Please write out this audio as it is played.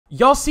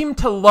Y'all seem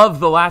to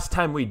love the last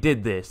time we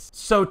did this.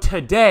 So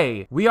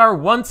today, we are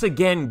once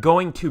again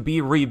going to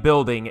be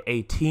rebuilding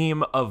a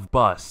team of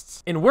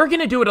busts. And we're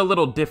gonna do it a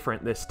little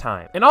different this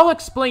time. And I'll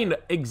explain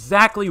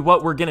exactly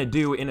what we're gonna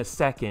do in a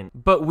second.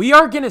 But we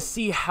are gonna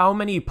see how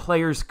many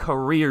players'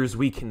 careers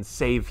we can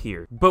save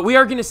here.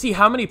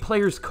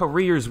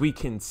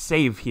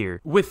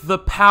 With the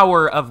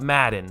power of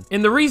Madden.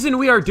 And the reason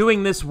we are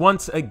doing this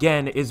once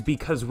again is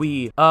because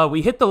we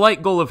hit the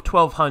like goal of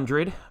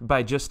 1,200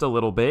 by just a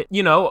little bit.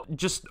 You know,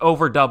 just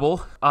over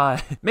double.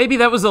 Maybe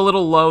that was a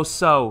little low,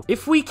 so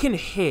if we can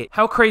hit,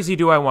 how crazy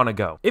do I want to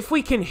go? If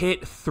we can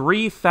hit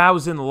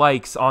 3,000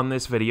 likes on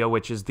this video,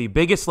 which is the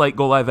biggest like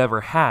goal I've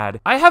ever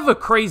had, I have a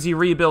crazy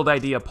rebuild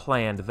idea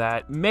planned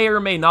that may or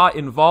may not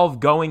involve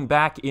going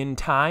back in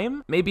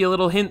time. Maybe a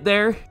little hint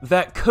there.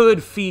 That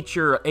could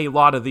feature a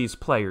lot of these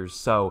players,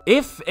 so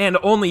if and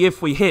only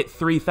if we hit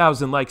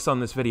 3,000 likes on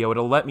this video,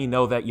 it'll let me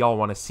know that y'all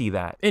want to see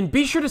that. And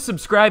be sure to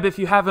subscribe if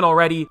you haven't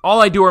already. All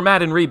I do are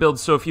Madden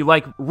rebuilds, so if you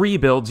like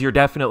rebuilds, you're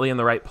definitely in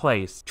the right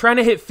place. Trying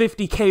to hit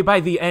 50K by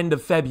the end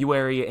of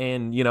February,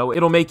 and, you know,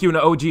 it'll make you an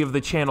OG of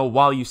the channel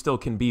while you still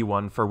can be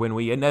one for when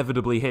we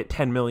inevitably hit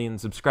 10 million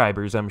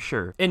subscribers, I'm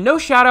sure. And no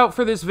shout out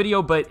for this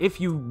video, but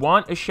if you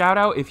want a shout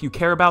out, if you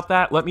care about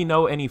that, let me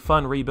know any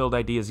fun rebuild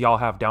ideas y'all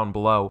have down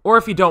below. Or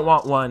if you don't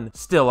want one,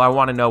 still, I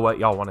want to know what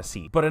y'all want to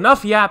see. But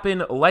enough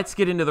yapping, let's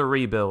get into the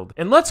rebuild.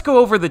 And let's go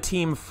over the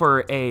team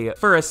for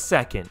a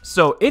second.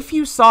 So if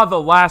you saw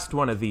the last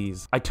one of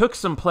these, I took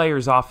some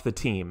players off the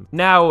team.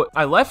 Now,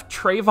 I left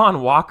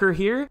Trayvon Walker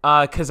here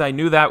because I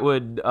knew that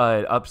would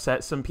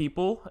upset some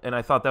people, and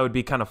I thought that would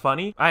be kind of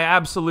funny. I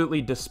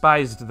absolutely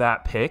despised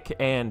that pick,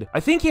 and I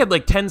think he had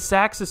like 10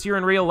 sacks this year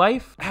in real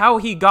life. How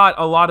he got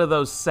a lot of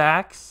those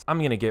sacks,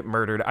 I'm gonna get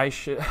murdered. I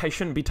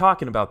shouldn't be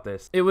talking about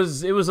this. It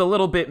was a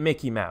little bit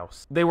Mickey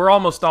Mouse. They were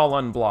almost all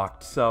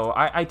unblocked, so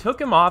I took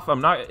him off.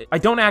 I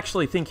don't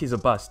actually think he's a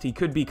bust. He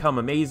could become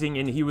amazing,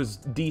 and he was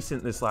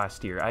decent this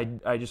last year.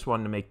 I just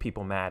wanted to make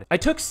people mad. I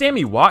took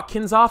Sammy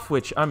Watkins off,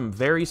 which I'm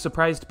very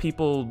surprised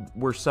people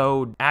were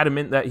so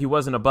adamant that he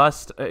wasn't a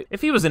bust.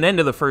 If he was an end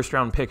of the first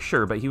round pick,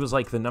 sure, but he was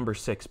like the number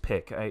 6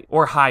 pick,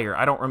 or higher.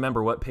 I don't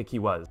remember what pick he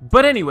was.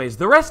 But anyways,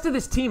 the rest of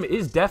this team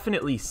is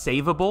definitely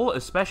savable,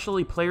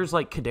 especially players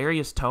like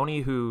Kadarius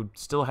Toney, who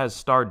still has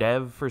star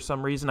dev for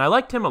some reason. I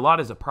liked him a lot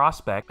as a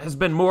prospect. Has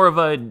been more of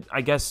a,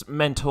 I guess,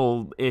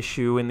 mental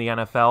issue in the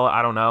NFL.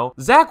 I don't know.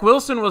 Zach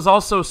Wilson was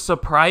also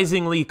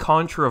surprisingly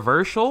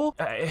controversial.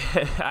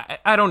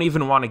 I don't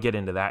even want to get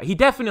into that. He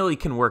definitely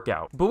can work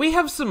out. But we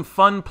have some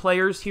fun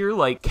players here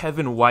like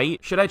Kevin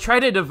White. Should I try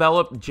to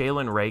develop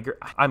Jalen Reagor?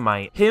 I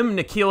might. Him,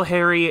 N'Keal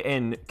Harry,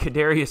 and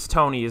Kadarius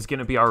Toney is going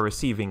to be our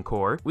receiving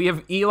core. We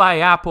have Eli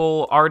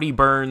Apple, Artie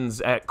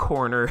Burns at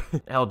corner,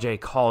 LJ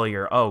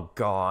Collier, oh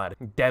god,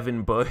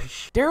 Devin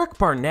Bush. Derek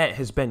Barnett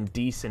has been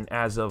decent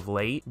as of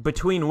late.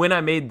 Between when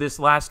I made this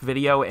last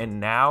video and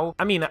now,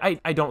 I mean,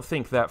 I don't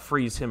think that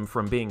frees him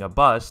from being a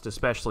bust,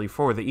 especially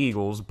for the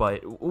Eagles,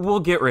 but we'll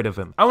get rid of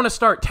him. I want to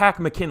start Takk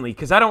McKinley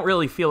because I don't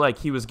really feel like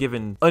he was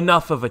given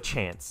enough of a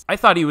chance. I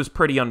thought he was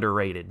pretty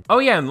underrated. Oh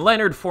yeah, and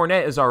Leonard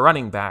Fournette is our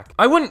running back.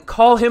 I wouldn't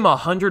call him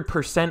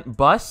 100%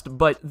 bust,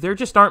 but there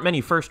just aren't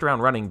many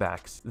first-round running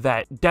backs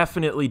that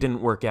definitely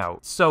didn't work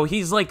out. So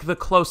he's like the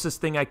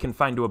closest thing I can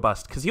find to a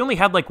bust because he only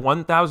had like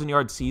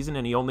 1,000-yard season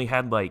and he only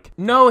had like...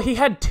 No, he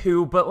had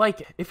 2, but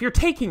like if you're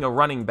taking a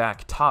running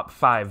back top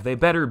 5, they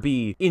better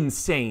be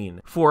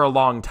insane for a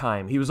long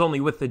time. He was only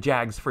with the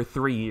Jags for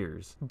 3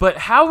 years. But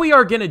how we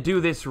are going to do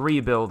this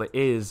rebuild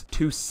is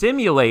to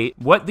simulate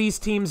what these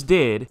teams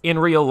did in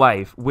real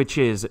life, which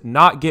is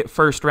not get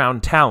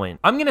first-round talent.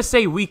 I'm going to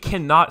say we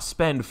cannot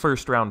spend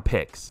first-round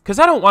picks because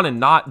I don't want to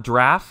not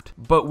draft,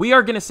 but we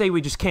are going to say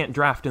we just can't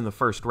draft in the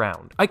first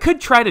round. I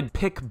could try to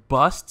pick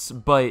busts,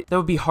 but that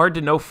would be hard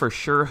to know for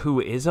sure who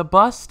is a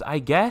bust, I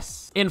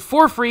guess. And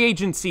for free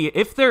agency,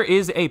 if there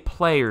is a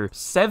player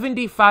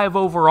 75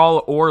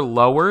 overall or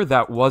lower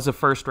that was a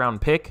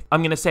first-round pick,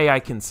 I'm going to say I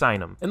can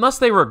sign him. Unless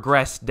they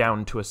regress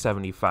down to a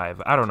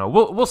 75. I don't know.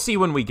 We'll see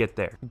when we get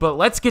there. But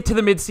let's get to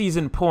the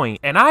midseason point,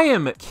 and I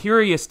am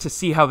curious to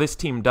see how this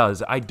team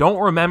does. I don't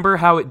remember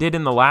how it did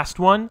in the last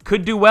one.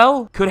 Could do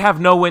well, could have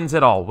no wins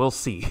at all. We'll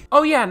see.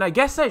 Oh yeah, and I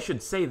guess I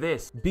should say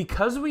this.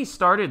 Because we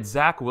started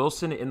Zach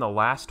Wilson in the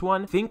last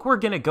one, I think we're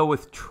gonna go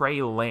with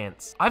Trey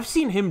Lance. I've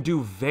seen him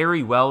do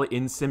very well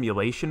in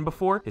simulation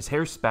before. His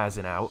hair's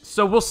spazzing out.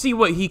 So we'll see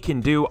what he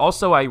can do.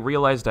 Also, I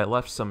realized I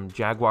left some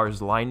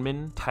Jaguars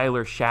linemen,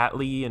 Tyler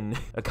Shatley and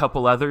a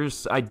couple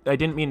others. I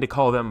didn't mean to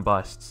call them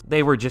busts.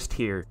 They were just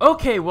here.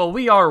 Okay, well,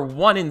 we are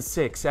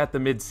 1-6 at the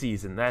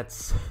midseason.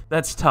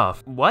 That's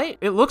tough. What?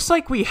 It looks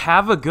like we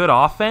have a good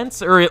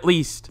offense, or at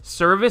least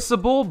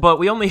serviceable, but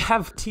we only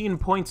have 15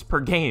 points per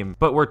game.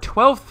 But we're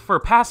 12th for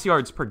pass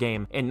yards per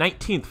game and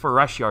 19th for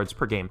rush yards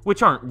per game,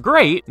 which aren't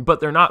great, but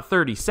they're not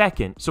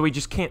 32nd, so we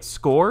just can't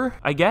score,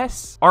 I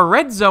guess. Our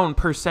red zone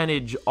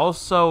percentage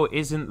also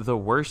isn't the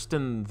worst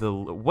in the...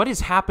 What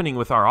is happening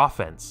with our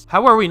offense?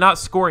 How are we not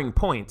scoring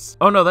points?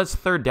 Oh no, that's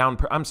third down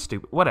per... I'm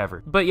stupid.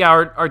 Whatever. But yeah,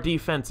 our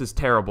defense is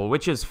terrible,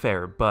 which is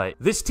fair, but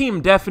this team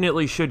team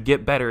definitely should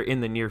get better in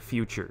the near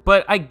future.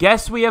 But I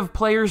guess we have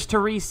players to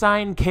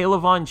re-sign.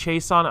 Kaylavon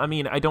Chason, I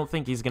mean, I don't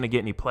think he's going to get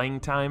any playing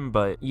time,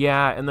 but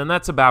yeah, and then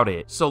that's about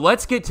it. So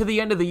let's get to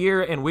the end of the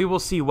year and we will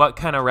see what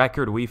kind of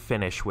record we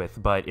finish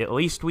with, but at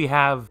least we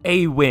have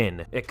a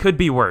win. It could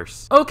be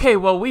worse. Okay,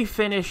 well, we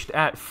finished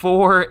at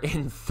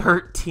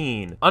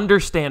 4-13.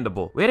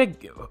 Understandable.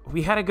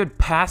 We had a good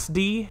pass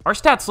D. Our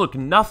stats look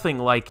nothing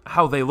like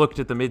how they looked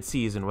at the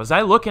midseason. Was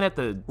I looking at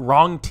the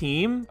wrong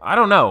team? I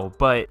don't know,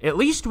 but at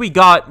least we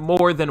got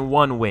more than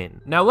one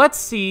win. Now let's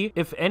see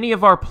if any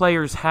of our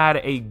players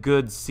had a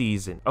good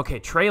season. Okay,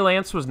 Trey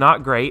Lance was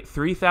not great.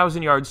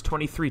 3,000 yards,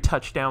 23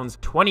 touchdowns,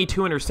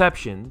 22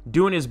 interceptions.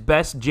 Doing his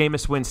best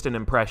Jameis Winston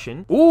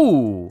impression.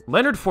 Ooh,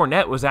 Leonard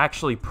Fournette was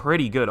actually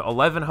pretty good.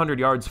 1,100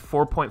 yards,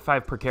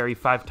 4.5 per carry,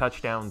 5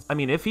 touchdowns. I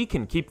mean, if he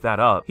can keep that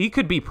up, he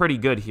could be pretty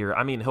good here.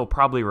 I mean, he'll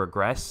probably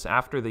regress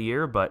after the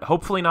year, but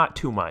hopefully not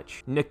too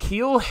much.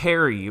 N'Keal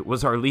Harry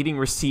was our leading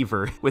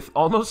receiver with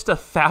almost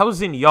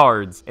 1,000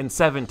 yards and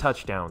 7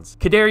 touchdowns.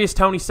 Kadarius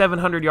Toney,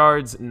 700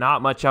 yards.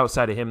 Not much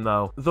outside of him,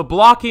 though. The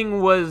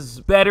blocking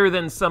was better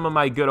than some of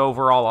my good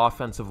overall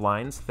offensive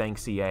lines.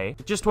 Thanks, EA.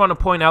 Just want to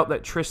point out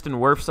that Tristan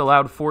Wirfs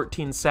allowed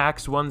 14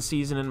 sacks one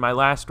season in my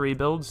last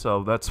rebuild,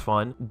 so that's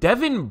fun.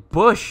 Devin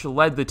Bush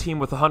led the team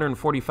with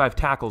 145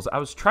 tackles. I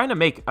was trying to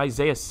make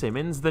Isaiah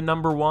Simmons the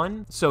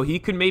 #1, so he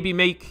could maybe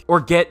make or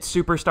get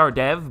superstar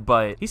dev,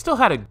 but he still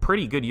had a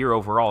pretty good year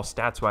overall,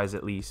 stats-wise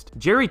at least.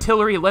 Jerry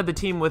Tillery led the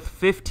team with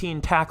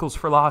 15 tackles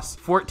for loss,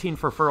 14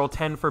 for Furl,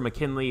 10 for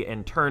McKinley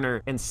and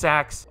Turner, and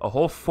sacks, a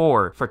whole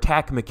 4 for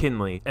Tack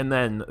McKinley. And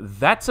then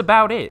that's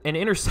about it. And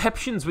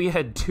interceptions, we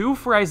had 2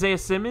 for Isaiah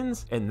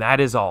Simmons, and that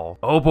is all.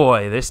 Oh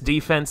boy, this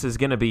defense is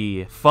gonna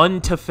be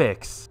fun to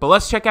fix. But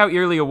let's check out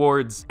yearly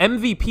awards.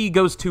 MVP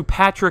goes to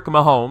Patrick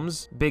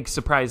Mahomes. Big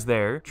surprise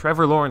there.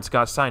 Trevor Lawrence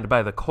got signed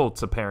by the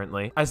Colts,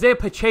 apparently. Isaiah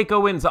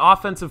Pacheco wins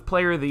Offensive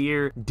Player of the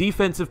Year.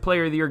 Defensive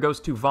Player of the Year goes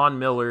to Von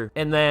Miller.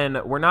 And then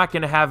we're not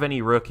gonna have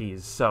any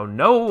rookies, so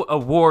no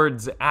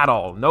awards at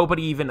all.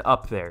 Nobody even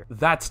up there.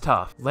 That's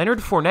tough. Leonard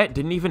Fournette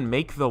didn't even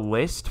make the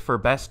list for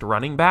best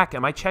running back.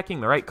 Am I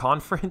checking the right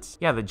conference?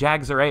 Yeah, the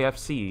Jags are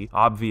AFC,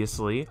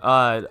 obviously.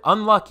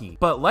 Unlucky.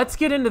 But let's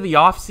get into the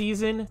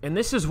offseason, and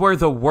this is where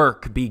the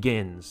work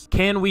begins.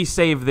 Can we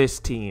save this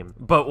team?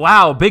 But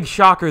wow, big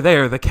shocker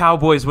there. The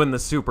Cowboys win the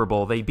Super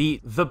Bowl. They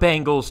beat the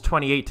Bengals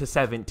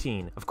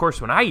 28-17. Of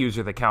course, when I use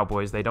the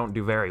Cowboys, they don't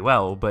do very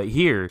well, but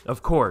here,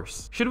 of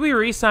course. Should we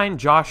re-sign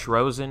Josh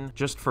Rosen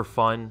just for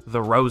fun?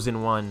 The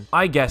Rosen one?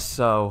 I guess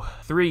so.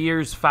 3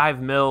 years, $5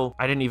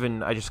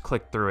 million. I just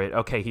clicked through it.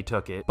 Okay, he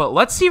took it. But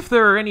let's see if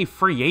there are any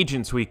free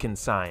agents we can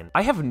sign.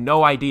 I have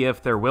no idea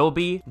if there will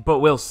be, but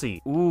we'll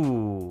see.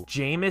 Ooh,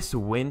 Jameis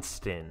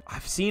Winston.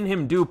 I've seen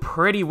him do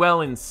pretty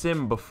well in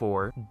Sim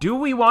before. Do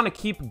we want to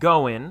keep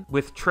going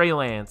with Trey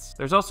Lance?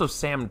 There's also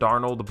Sam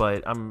Darnold,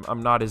 but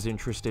I'm not as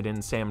interested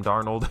in Sam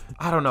Darnold.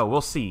 I don't know.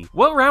 We'll see.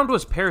 What round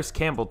was Paris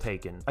Campbell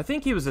taken? I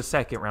think he was a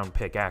 2nd round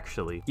pick,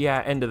 actually.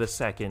 Yeah, end of the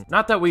 2nd.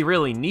 Not that we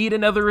really need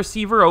another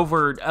receiver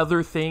over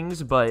other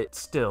things, but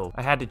still,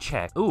 I had to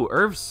check. Ooh,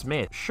 Irv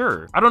Smith.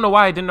 Sure. I don't know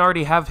why I didn't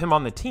already have him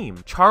on the team.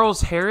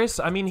 Charles Harris.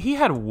 I mean, he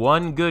had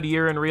one good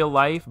year in real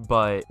life,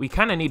 but we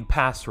kind of need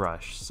pass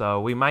rush,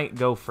 so we might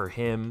go for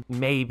him.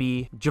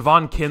 Maybe.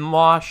 Javon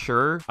Kinlaw.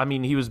 Sure. I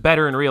mean, he was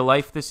better in real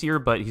life this year,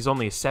 but he's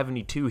only a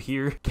 72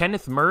 here.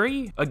 Kenneth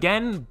Murray.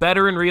 Again,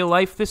 better in real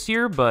life this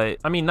year, but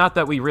I mean, not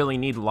that we really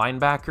need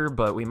linebacker,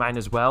 but we might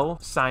as well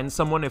sign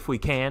someone if we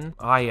can.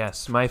 Ah,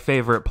 yes, my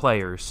favorite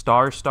player.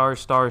 Star, star,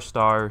 star,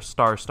 star,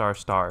 star, star,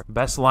 star.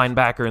 Best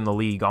linebacker in the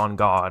league, on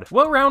God.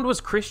 What round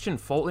was Christian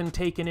Fulton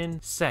taken in?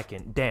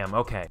 2nd. Damn,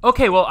 okay.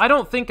 Okay, well, I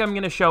don't think I'm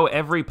gonna show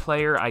every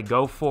player I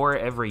go for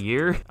every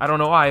year. I don't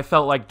know why I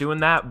felt like doing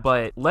that,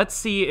 but let's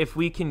see if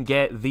we can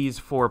get these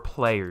 4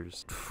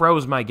 players.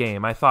 Froze my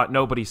game. I thought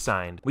nobody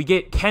signed. We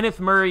get Kenneth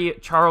Murray,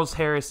 Charles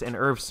Harris, and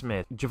Irv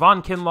Smith.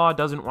 Javon Kinlaw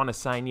doesn't want to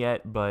sign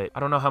yet, but I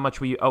don't know how much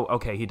we... Oh,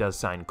 okay, he does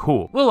sign.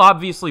 Cool. We'll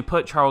obviously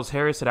put Charles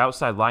Harris at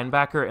outside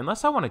linebacker,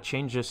 unless I want to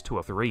change this to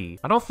a 3.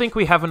 I don't think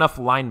we have enough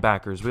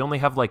linebackers. We only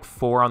have like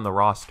 4 on the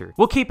roster.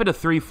 We'll keep it a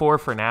 3-4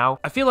 for now.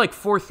 I feel like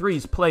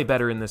 4-3s play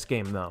better in this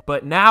game, though.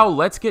 But now,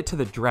 let's get to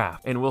the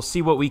draft, and we'll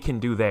see what we can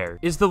do there.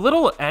 Is the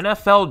little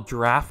NFL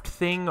draft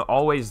thing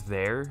always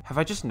there? Have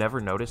I just never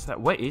noticed that?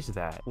 What is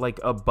that? Like,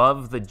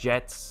 above the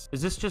Jets?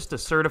 Is this just a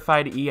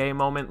certified EA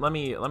moment? Let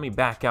me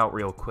back out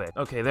real quick.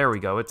 Okay, there we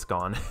go. It's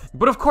gone.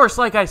 But of course,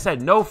 like I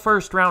said, no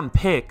 1st round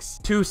picks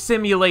to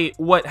simulate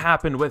what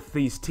happened with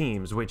these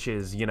teams, which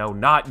is, you know,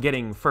 not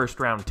getting 1st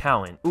round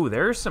talent. Ooh,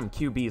 there are some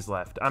QBs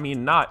left. I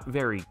mean, not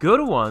very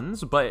good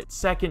ones, but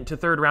 2nd to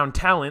 3rd round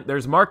talent.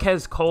 There's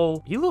Marquez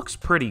Cole. He looks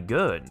pretty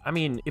good. I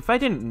mean, if I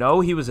didn't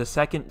know he was a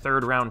 2nd,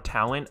 3rd round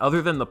talent,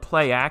 other than the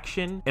play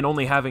action and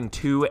only having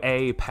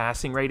 2A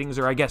passing ratings,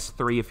 or I guess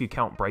 3 if you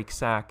count break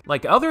sack.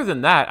 Like, other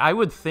than that, I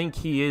would think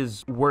he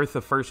is worth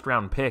a 1st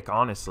round pick,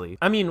 honestly.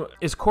 I mean,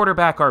 is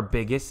quarterback our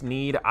biggest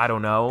need? I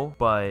don't know,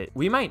 but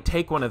we might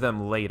take one of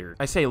them later.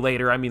 I say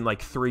later, I mean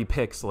like 3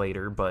 picks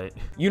later, but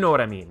you know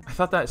what I mean. I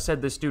thought that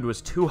said this dude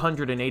was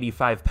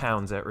 285 5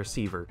 pounds at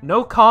receiver.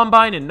 No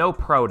combine and no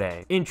pro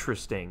day.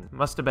 Interesting.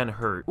 Must have been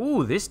hurt.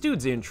 Ooh, this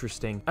dude's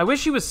interesting. I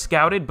wish he was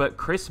scouted, but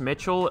Chris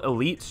Mitchell,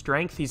 elite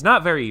strength. He's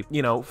not very,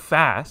 you know,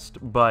 fast,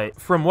 but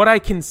from what I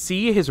can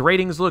see, his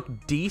ratings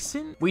look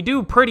decent. We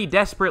do pretty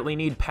desperately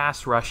need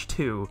pass rush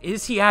too.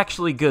 Is he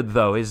actually good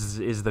though,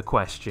 is the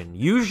question.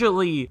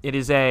 Usually it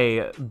is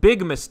a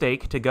big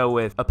mistake to go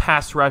with a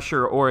pass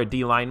rusher or a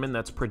D lineman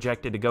that's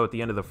projected to go at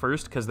the end of the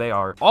first because they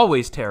are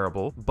always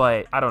terrible,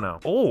 but I don't know.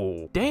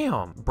 Oh,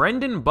 damn.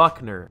 Brendan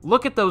Buckner.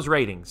 Look at those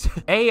ratings.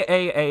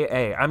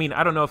 A. I mean,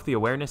 I don't know if the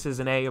awareness is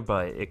an A,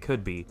 but it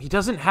could be. He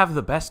doesn't have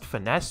the best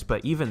finesse,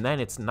 but even then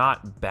it's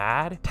not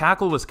bad.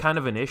 Tackle was kind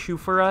of an issue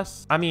for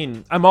us. I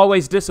mean, I'm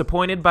always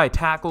disappointed by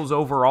tackles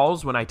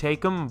overalls when I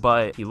take them,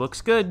 but he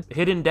looks good.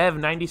 Hidden dev,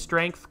 90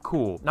 strength,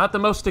 cool. Not the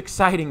most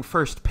exciting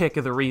first pick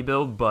of the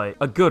rebuild, but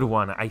a good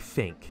one, I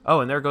think. Oh,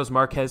 and there goes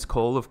Marquez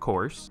Cole, of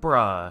course.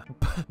 Bruh.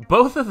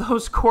 Both of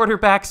those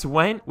quarterbacks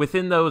went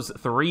within those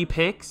 3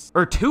 picks,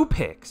 or 2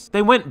 picks.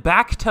 They went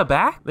back to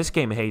back? This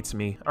game hates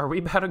me. Are we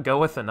about to go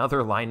with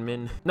another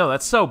lineman? No,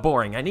 that's so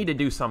boring. I need to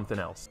do something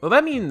else. Well,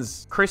 that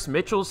means Chris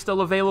Mitchell's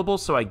still available,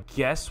 so I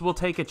guess we'll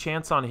take a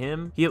chance on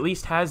him. He at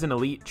least has an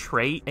elite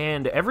trait,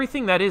 and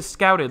everything that is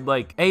scouted,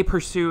 like A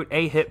pursuit,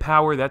 A hit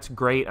power, that's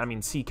great. I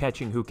mean, C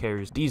catching, who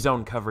cares? D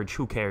zone coverage,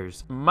 who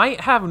cares?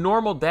 Might have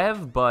normal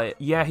dev, but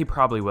yeah, he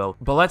probably will.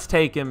 But let's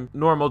take him.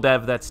 Normal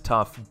dev, that's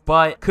tough,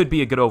 but could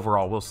be a good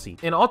overall. We'll see.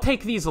 And I'll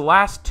take these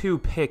last 2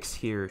 picks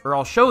here, or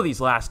I'll show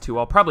these last 2.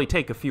 I'll probably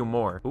take a few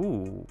more.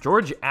 Ooh,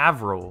 George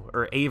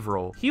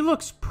Averill. He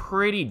looks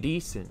pretty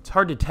decent. It's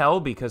hard to tell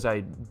because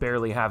I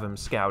barely have him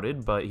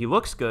scouted, but he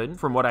looks good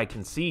from what I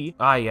can see.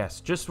 Ah,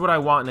 yes, just what I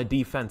want in a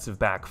defensive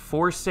back.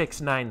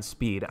 4.69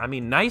 speed. I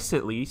mean, nice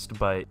at least,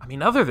 but I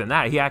mean, other than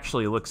that, he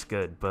actually looks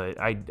good, but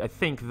I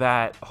think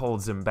that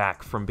holds him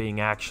back from being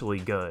actually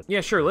good.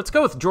 Yeah, sure, let's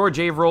go with George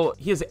Averill.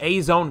 He has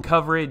A zone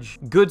coverage,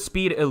 good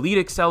speed, elite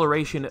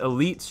acceleration,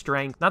 elite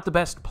strength. Not the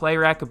best play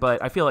rec,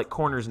 but I feel like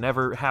corners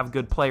never have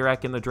good play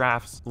rec in the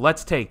drafts.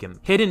 Let's take him.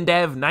 Hidden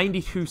dev,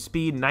 92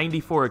 speed,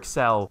 94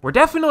 excel. We're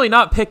definitely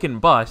not picking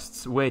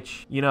busts,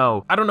 which, you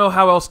know, I don't know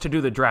how else to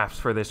do the drafts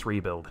for this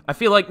rebuild. I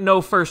feel like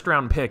no first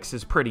round picks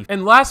is pretty.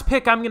 And last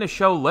pick I'm gonna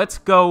show, let's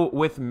go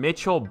with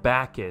Mitchell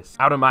Backus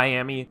out of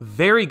Miami.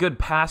 Very good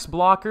pass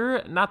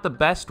blocker, not the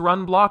best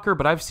run blocker,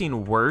 but I've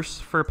seen worse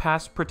for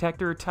pass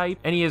protector type.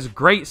 And he has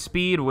great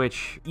speed,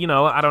 which, you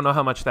know, I don't know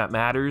how much that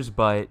matters,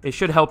 but it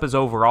should help his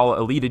overall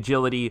elite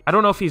agility. I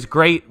don't know if he's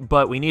great,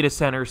 but we need a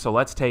center, so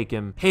let's take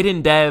him.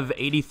 Hidden dev,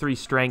 83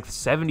 strength,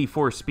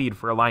 74 speed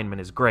for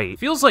alignment is great.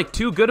 Feels like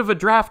too good of a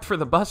draft for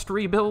the bust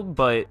rebuild,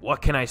 but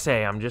what can I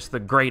say? I'm just the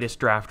greatest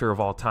drafter of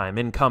all time.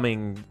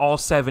 Incoming all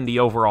 70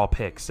 overall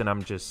picks, and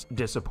I'm just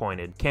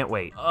disappointed. Can't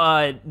wait.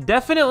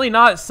 Definitely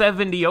not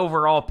 70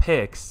 overall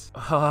picks.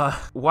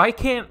 Why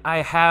can't I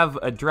have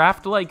a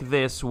draft like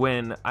this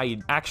when I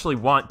actually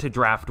want to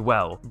draft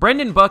well?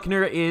 Brendan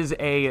Buckner is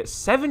a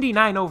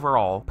 79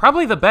 overall.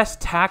 Probably the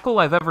best tackle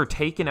I've ever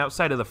taken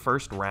outside of the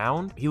first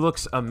round. He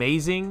looks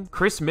amazing.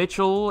 Chris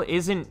Mitchell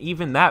isn't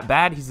even that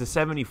bad. He's a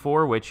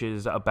 74, which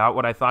is about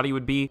what I thought he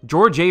would be.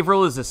 George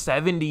Averill is a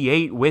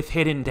 78 with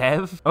hidden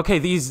dev. Okay,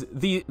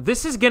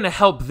 this is gonna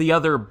help the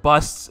other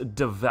busts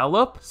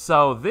develop,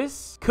 so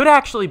this could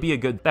actually be a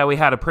good, that we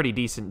had a pretty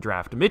decent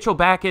draft. Mitchell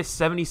Backus,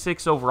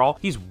 76 overall.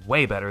 He's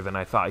way better than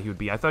I thought he would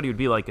be. I thought he would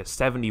be like a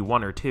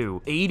 71 or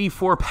 2.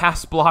 84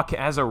 pass block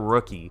as a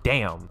rookie.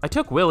 Damn. I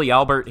took Willie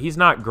Albert. He's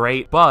not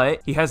great,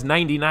 but he has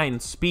 99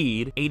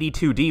 speed,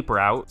 82 deep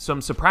route, so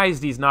I'm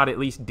surprised he's not at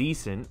least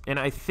decent. And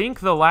I think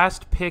the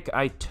last pick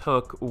I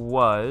took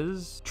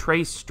was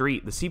Trey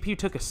Street. The CPU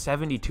took a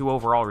 72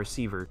 overall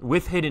receiver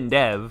with hidden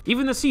dev.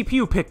 Even the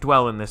CPU picked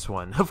well in this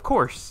one, of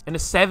course. And a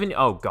 7,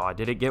 oh god,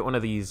 did it get one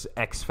of these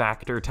X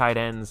Factor tight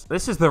ends?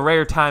 This is the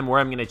rare time where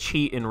I'm gonna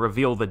cheat and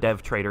reveal the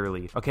dev trait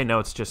early. Okay, no,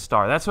 it's just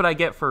star. That's what I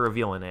get for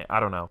revealing it. I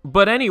don't know.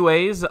 But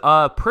anyways,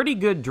 pretty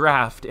good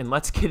draft, and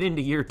let's get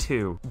into year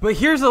 2. But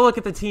here's a look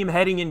at the team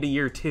heading into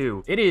year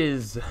 2.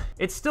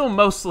 It's still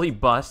mostly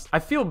bust. I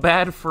feel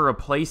bad for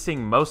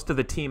replacing most of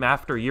the team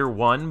after year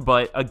 1,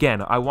 but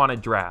again, I want to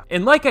draft.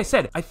 And like I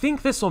said, I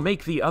think this will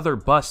make the other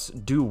busts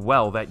do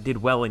well that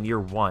did well in year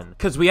 1,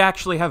 because we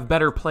actually have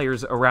better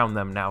players around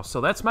them now.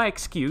 So that's my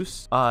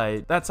excuse.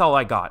 That's all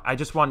I got. I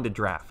just wanted to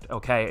draft,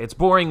 okay? It's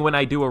boring when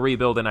I do a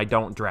rebuild and I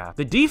don't draft.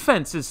 The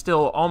defense is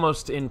still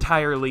almost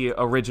entirely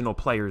original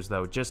players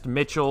though. Just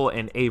Mitchell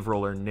and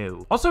Averill are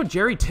new. Also,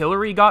 Jerry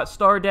Tillery got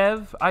star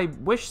dev. I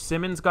wish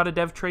Simmons got a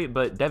dev trait,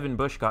 but Devin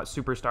Bush got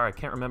superstar. I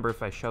can't remember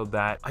if I showed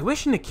that. I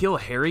wish N'Keal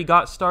Harry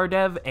got star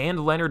dev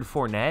and Leonard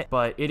Fournette,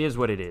 but it is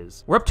what it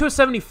is. We're up to a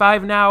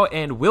 75 now,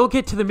 and we'll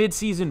get to the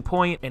midseason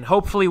point, and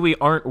hopefully we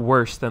aren't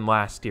worse than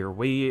last year.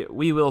 We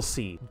will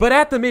see. But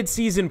at the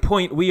midseason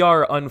point, we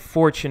are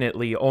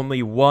unfortunately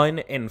only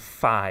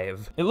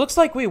 1-5. It looks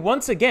like we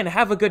once again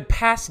have a good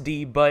pass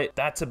D, but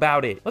that's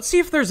about it. Let's see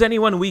if there's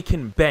anyone we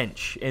can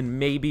bench and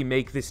maybe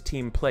make this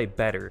team play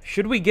better.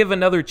 Should we give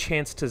another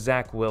chance to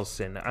Zach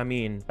Wilson? I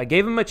mean, I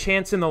gave him a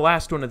chance in the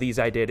last one of these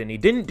I did, and he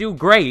didn't do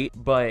great,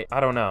 but I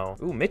don't know.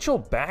 Ooh, Ooh, Mitchell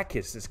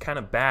Backus is kind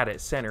of bad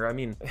at center. I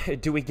mean,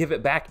 do we give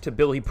it back to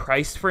Billy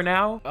Price for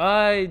now?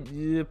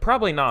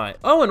 Probably not.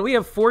 Oh, and we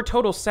have 4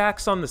 total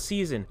sacks on the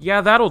season.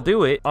 Yeah, that'll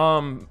do it.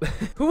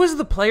 Who was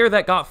the player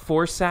that got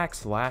 4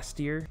 sacks last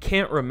year?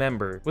 Can't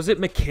remember. Was it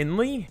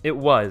McKinley? It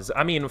was.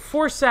 I mean,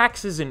 4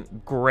 sacks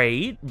isn't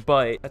great,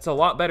 but that's a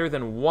lot better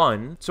than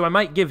 1. So I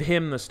might give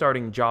him the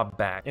starting job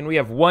back. And we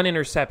have 1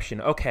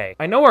 interception. Okay.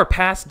 I know our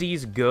pass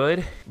D's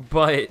good,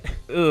 but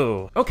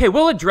ooh. Okay,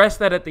 we'll address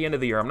that at the end of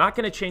the year. I'm not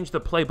going to change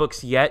the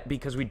playbooks yet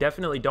because we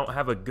definitely don't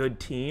have a good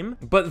team,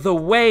 but the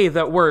way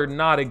that we're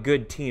not a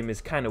good team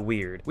is kind of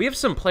weird. We have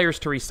some players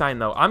to re-sign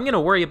though. I'm going to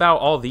worry about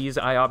all these.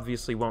 I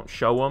obviously won't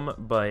show them,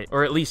 but,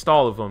 or at least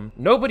all of them.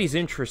 Nobody's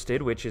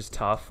interested, which is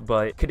tough,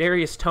 but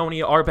Kadarius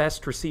Toney, our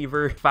best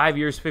receiver, 5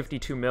 years,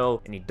 52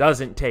 mil, and he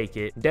doesn't take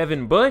it.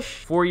 Devin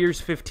Bush, 4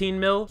 years, 15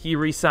 mil, he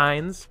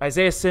re-signs.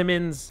 Isaiah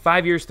Simmons,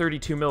 5 years,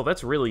 32 mil,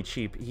 that's really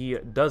cheap. He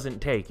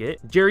doesn't take it.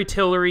 Jerry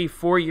Tillery,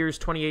 4 years,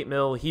 28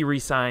 mil, he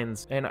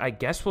re-signs. And I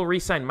guess we'll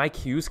re-sign Mike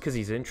Hughes because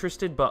he's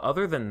interested, but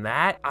other than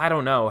that, I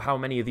don't know how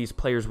many of these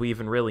players we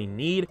even really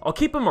need. I'll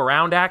keep them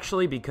around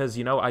actually because,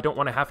 you know, I don't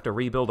want to have to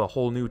rebuild a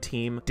whole new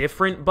team.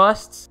 Different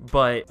busts,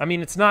 but I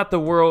mean, it's not the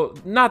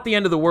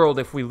end of the world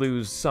if we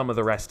lose some of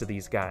the rest of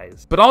these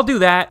guys. But I'll do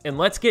that, and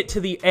let's get to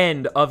the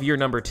end of year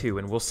number 2,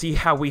 and we'll see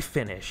how we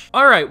finish.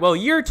 All right, well,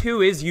 year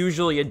 2 is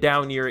usually a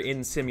down year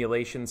in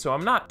simulation, so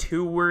I'm not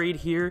too worried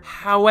here.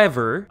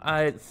 However,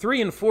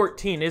 3 and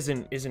 14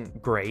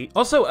 isn't great.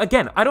 Also,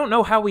 again, I don't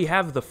know how we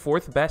have the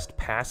 4th best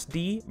pass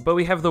D, but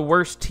we have the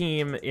worst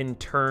team in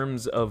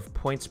terms of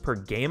points per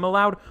game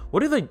allowed.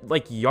 What do the,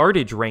 like,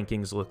 yardage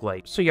rankings look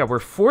like? So yeah, we're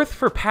 4th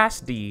for pass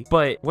D,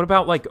 but what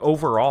about, like,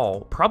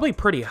 overall? Probably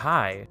pretty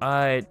high.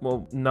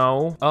 Well,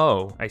 no.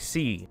 Oh, I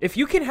see. If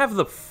you can have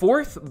the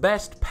 4th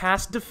best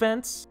pass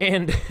defense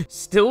and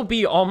still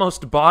be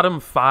almost bottom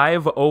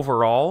 5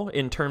 overall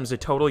in terms of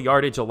total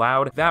yardage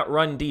allowed, that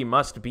run D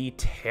must be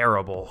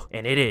terrible.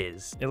 And it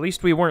is. At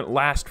least we weren't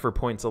last for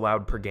points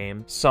allowed per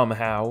game,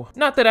 somehow.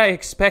 Not that I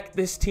expect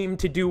this team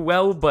to do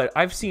well, but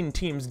I've seen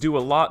teams do a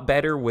lot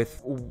better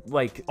with,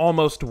 like,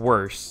 almost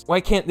worse.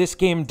 Why can't this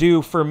game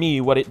do for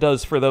me what it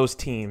does for those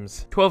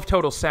teams? 12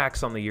 total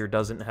sacks on the year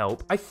doesn't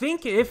help. I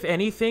think, if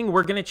anything,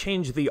 we're gonna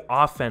change the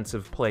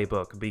offensive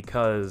playbook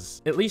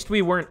because at least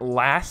we weren't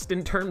last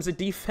in terms of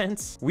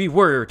defense. We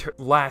were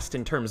last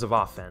in terms of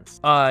offense.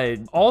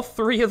 All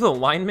 3 of the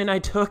linemen I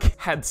took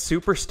had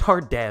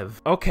superstar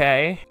dev.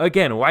 Okay.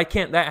 Again, why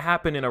can't that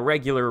happen in a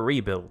regular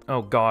rebuild?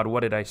 Oh god,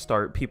 what did I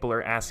start? People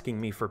are asking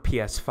me for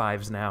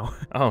PS5s now.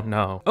 Oh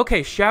no.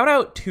 Okay, shout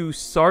out to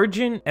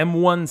Sergeant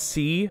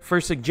M1C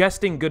for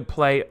suggesting good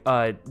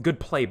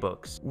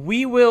playbooks.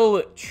 We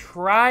will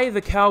try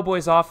the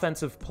Cowboys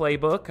offensive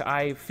playbook.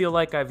 I feel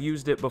like I've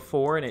used it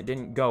before and it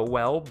didn't go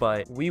well,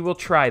 but we will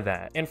try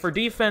that. And for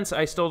defense,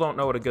 I still don't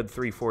know what a good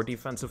 3-4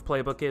 defensive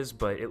playbook is,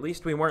 but at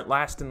least we weren't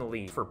last in the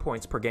league for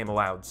points per game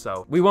allowed,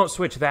 so we won't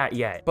switch that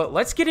yet. But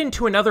let's get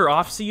into another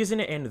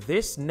offseason, and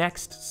this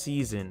next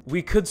season,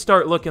 we could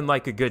start looking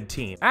like a good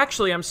team.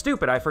 Actually, I'm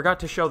stupid. I forgot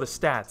to show the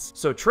stats.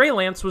 So Trey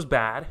Lance was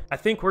bad. I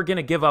think we're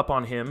gonna give up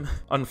on him,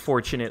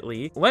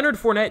 unfortunately. Leonard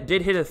Fournette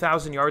did hit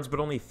 1,000 yards, but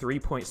only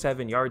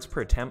 3.7 yards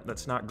per attempt.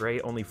 That's not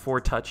great. Only 4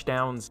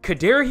 touchdowns.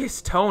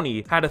 Kadarius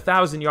Toney had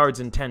 1,000 yards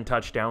and 10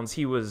 touchdowns.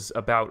 He was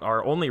about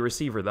our only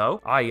receiver,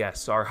 though. Ah,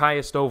 yes, our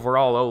highest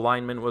overall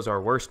O-lineman was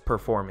our worst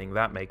performing.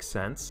 That makes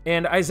sense.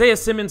 And Isaiah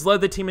Simmons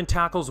led the team in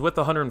tackles with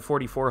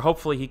 144.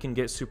 Hopefully he can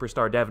get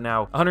superstar dev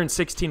now.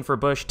 116 for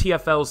Bush,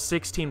 TFLs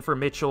 16 for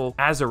Mitchell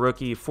as a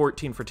rookie,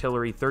 14 for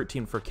Tillery,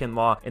 13 for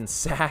Kinlaw, and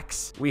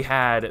sacks. We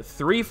had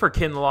 3 for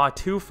Kinlaw,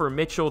 2 for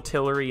Mitchell,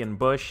 Tillery, and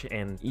Bush,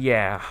 and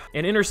yeah.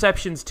 And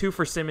interceptions, 2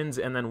 for Simmons,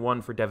 and then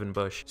 1 for Devin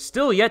Bush.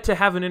 Still yet to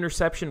have an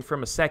interception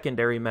from a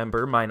secondary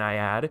member, might I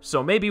add.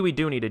 So maybe we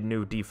do need a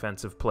new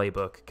defensive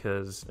playbook,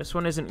 because this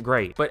one isn't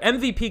great. But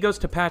MVP goes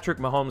to Patrick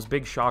Mahomes,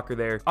 big shocker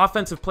there.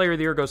 Offensive Player of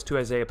the Year goes to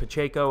Isaiah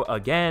Pacheco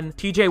again.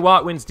 TJ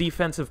Watt wins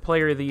Defensive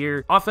Player of the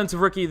Year. Offensive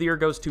Rookie of the Year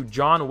goes to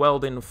John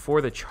Weldon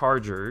for the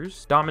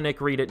Chargers.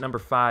 Dominic Reed at number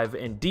 5,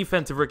 and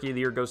Defensive Rookie of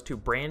the Year goes to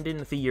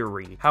Brandon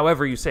Theory,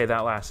 however you say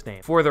that last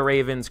name. For the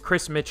Ravens,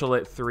 Chris Mitchell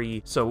at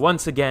 3. So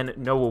once again,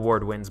 no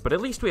award wins, but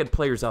at least we had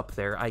players up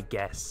there, I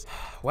guess.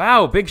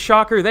 Wow, big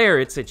shocker there.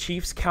 It's a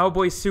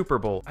Chiefs-Cowboys Super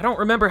Bowl. I don't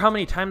remember how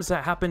many times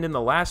that happened in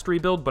the last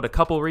rebuild, but a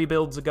couple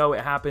rebuilds ago,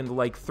 it happened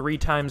like 3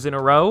 times in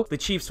a row. The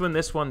Chiefs win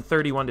this one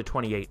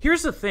 31-28.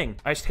 Here's the thing.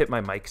 I just hit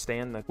my mic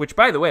stand, which,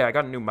 by the way, I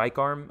got a new mic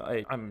arm.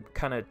 I'm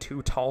kind of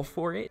too tall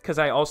for it because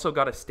I also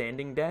got a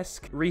standing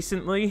desk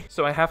recently,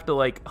 so I have to,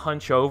 like,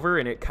 hunch over,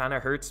 and it kind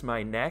of hurts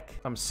my neck.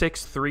 I'm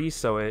 6'3",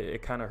 so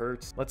it kind of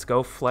hurts. Let's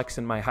go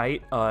flexing my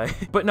height.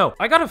 But no,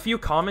 I got a few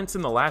comments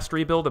in the last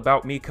rebuild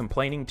about me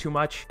complaining too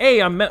much.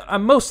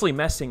 I'm mostly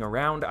messing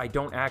around. I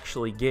don't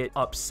actually get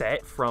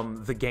upset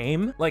from the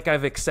game. Like,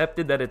 I've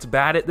accepted that it's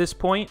bad at this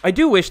point. I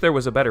do wish there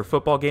was a better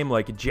football game,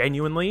 like,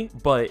 genuinely,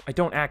 but I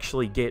don't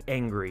actually get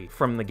angry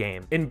from the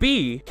game. And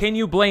B, can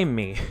you blame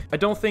me? I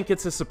don't think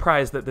it's a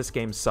surprise that this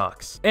game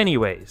sucks.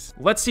 Anyways,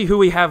 let's see who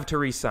we have to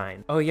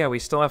re-sign. Oh yeah, we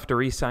still have to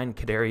re-sign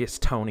Kadarius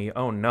Toney.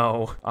 Oh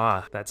no.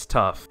 Ah, that's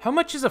tough. How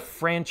much is a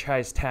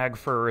franchise tag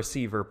for a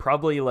receiver?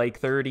 Probably like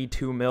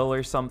 32 mil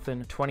or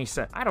something. 20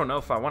 cents. I don't know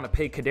if I want to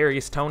pay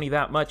Kadarius Toney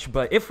that much,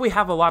 but if we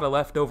have a lot of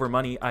leftover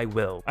money, I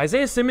will.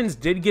 Isaiah Simmons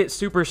did get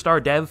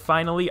superstar dev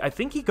finally. I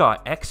think he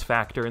got X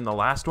Factor in the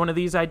last one of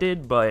these I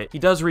did, but he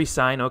does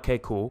re-sign. Okay,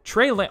 cool.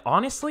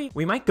 Honestly,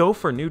 we might go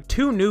for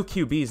two new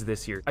QBs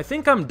this year. I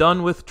think I'm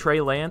done with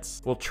Trey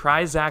Lance. We'll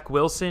try Zach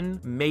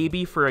Wilson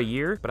maybe for a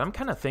year, but I'm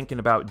kind of thinking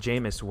about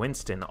Jameis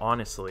Winston,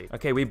 honestly.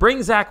 Okay, we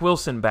bring Zach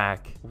Wilson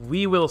back.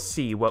 We will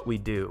see what we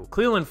do.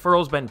 Cleveland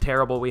Furl's been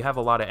terrible. We have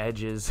a lot of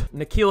edges.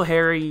 N'Keal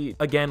Harry,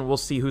 again, we'll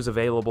see who's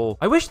available.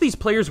 I wish these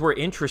players were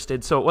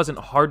interested so it wasn't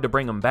hard to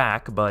bring them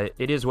back, but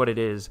it is what it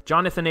is.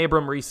 Jonathan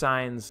Abram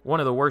resigns. One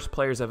of the worst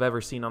players I've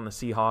ever seen on the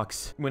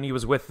Seahawks when he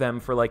was with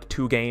them for like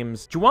 2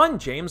 games. Juwan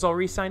James I'll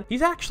resign.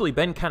 He's actually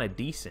been kind of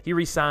decent. He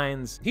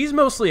resigns. He's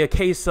mostly a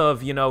case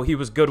of, you know, he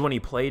was good when he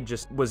played,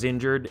 just was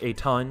injured a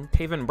ton.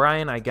 Taven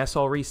Bryan, I guess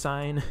I'll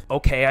resign.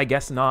 Okay, I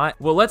guess not.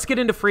 Well, let's get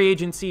into free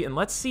agency and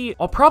let's see.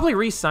 I'll probably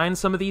re-sign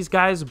some of these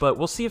guys, but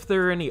we'll see if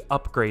there are any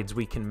upgrades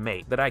we can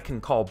make that I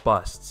can call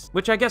busts.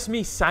 Which I guess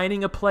me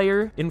signing a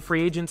player in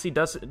free agency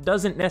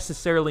doesn't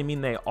necessarily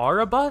mean they are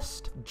a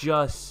bust,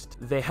 just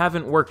they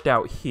haven't worked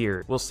out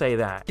here. We'll say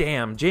that.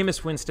 Damn,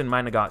 Jameis Winston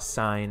might have got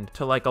signed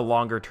to like a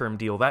longer term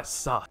deal. That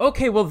sucks.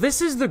 Okay, well,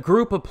 this is the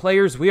group of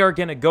players we are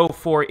gonna go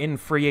for in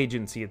free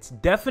agency. It's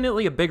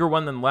definitely a bigger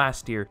one than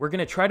last year. We're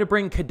gonna try to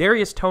bring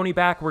Kadarius Toney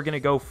back. We're gonna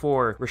go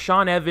for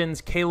Rashaan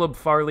Evans, Caleb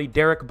Farley,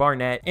 Derek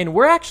Barnett, and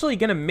we're actually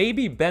gonna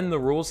maybe bend the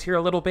rules here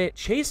a little bit.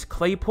 Chase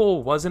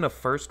Claypool wasn't a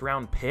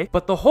first-round pick,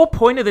 but the whole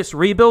point of this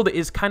rebuild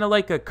is kind of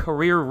like a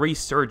career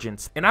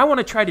resurgence, and I want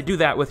to try to do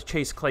that with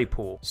Chase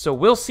Claypool. So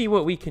we'll see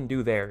what we can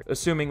do there,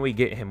 assuming we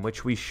get him,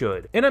 which we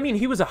should. And I mean,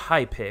 he was a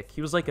high pick.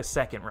 He was like a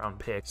second-round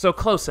pick, so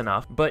close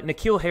enough. But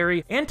N'Keal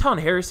Harry, Anton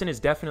Harrison is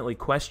definitely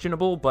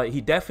questionable, but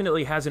he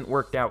definitely hasn't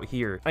worked out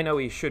here. I know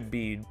he should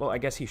be, well, I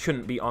guess he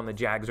shouldn't be on the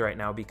Jags right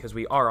now because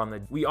we are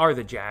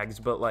the Jags,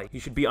 but like he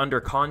should be under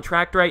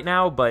contract right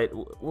now, but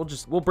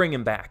we'll bring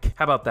him back.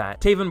 How about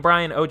that? Taven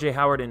Bryan, OJ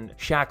Howard, and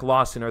Shaq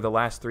Lawson are the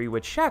last 3,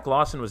 which Shaq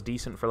Lawson was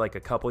decent for like a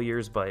couple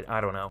years, but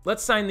I don't know.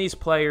 Let's sign these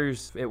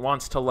players. It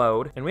wants to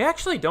load, and we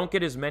actually don't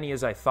get as many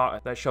as I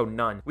thought. That show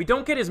none. We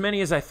don't get as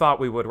many as I thought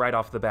we would right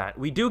off the bat.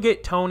 We do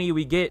get Toney,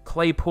 we get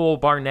Claypool,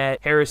 Barnett,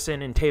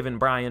 Harrison, and Taven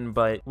Bryan,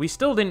 but we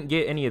still didn't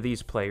get any of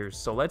these players,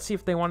 so let's see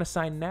if they want to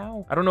sign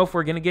now. I don't know if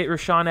we're gonna get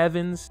Rashaan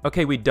Evans.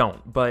 Okay, we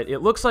don't, but it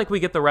looks like we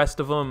get the rest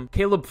of them.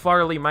 Caleb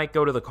Farley might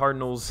go to the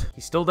Cardinals.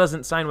 He still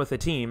doesn't sign with the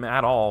team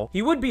at all.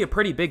 He would be a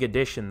pretty big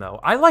addition, though.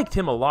 I liked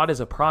him a lot as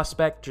a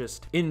prospect,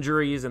 just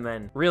injuries and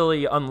then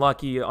really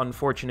unlucky,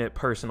 unfortunate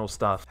personal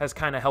stuff has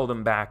kind of held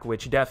him back,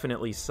 which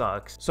definitely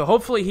sucks. So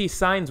hopefully he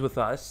signs with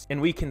us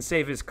and we can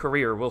save his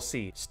career. We'll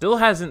see. Still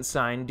hasn't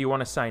signed. Do you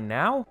want to sign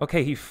now?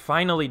 Okay, he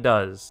finally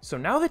does. So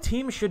now the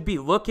team should be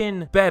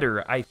looking better.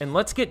 And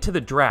let's get to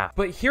the draft.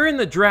 But here in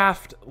the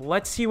draft,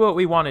 let's see what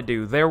we want to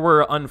do. There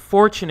were,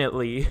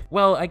 unfortunately,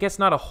 well, I guess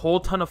not a whole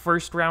ton of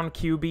first-round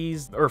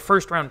QBs or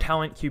first-round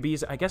talent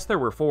QBs. I guess there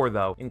were 4,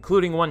 though,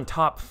 including one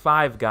top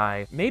 5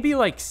 guy. Maybe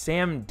like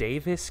Sam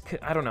Davis.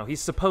 I don't know.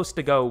 He's supposed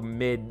to go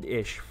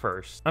mid-ish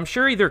first. I'm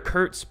sure either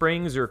Kurt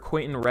Springs or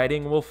Quentin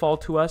Redding will fall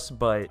to us,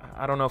 but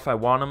I don't know if I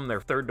want them. They're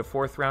 3rd to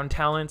 4th round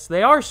talents.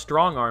 They are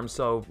strong arms,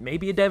 so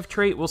maybe a dev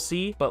trait. We'll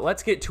see. But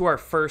let's get to our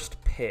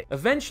first pick.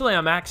 Eventually,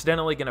 I'm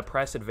accidentally going to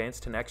press advance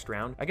to next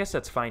round. I guess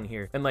that's fine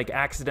here. And like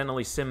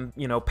accidentally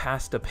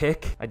past a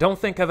pick. I don't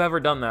think I've ever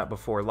done that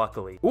before,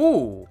 luckily.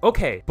 Ooh,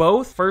 okay.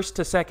 Both 1st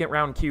to 2nd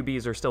round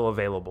QBs are still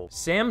available.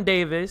 Sam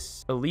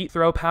Davis, elite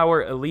throw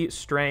power, elite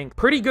strength,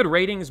 pretty good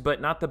ratings,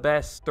 but not the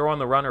best throw on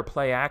the run or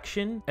play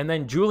action. And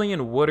then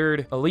Julian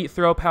Woodard, elite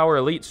throw power,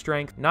 elite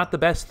strength, not the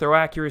best throw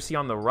accuracy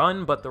on the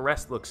run, but the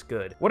rest looks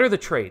good. What are the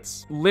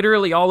traits?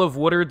 Literally all of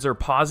Woodard's are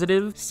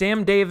positive.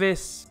 Sam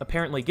Davis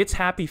apparently gets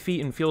happy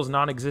feet and feels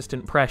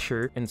non-existent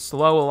pressure and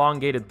slow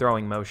elongated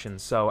throwing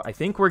motions. So I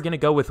think we're gonna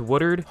go with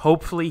Woodard.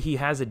 Hopefully he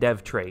has a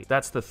dev trait.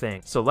 That's the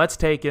thing. So let's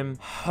take him.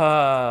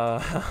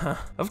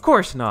 Of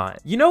course not.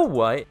 You know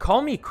what?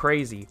 Call me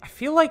crazy. I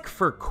feel like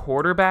for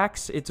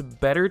quarterbacks, it's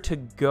better to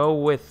go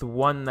with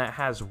one that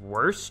has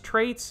worse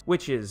traits,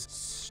 which is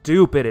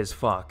stupid as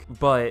fuck.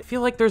 But I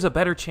feel like there's a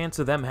better chance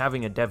of them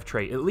having a dev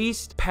trait, at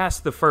least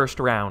past the 1st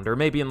round, or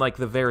maybe in like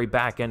the very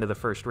back end of the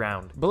 1st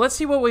round. But let's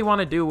see what we want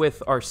to do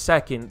with our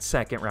second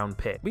round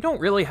pick. We don't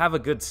really have a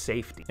good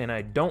safety, and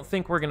I don't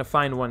think we're gonna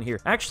find one here.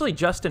 Actually,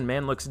 Justin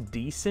Mann looks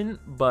decent,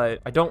 but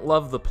I don't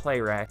love the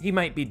play rack. He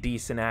might be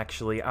decent,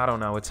 actually. I don't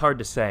know. It's hard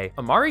to say.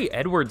 Amari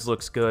Edwards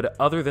looks good,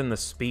 other than the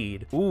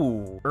speed.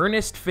 Ooh.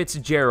 Ernest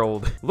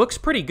Fitzgerald. Looks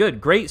pretty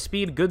good. Great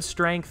speed, good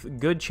strength,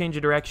 good change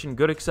of direction,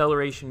 good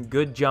acceleration,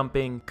 good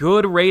jumping,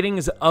 good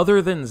ratings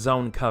other than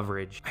zone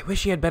coverage. I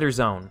wish he had better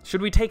zone.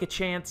 Should we take a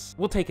chance?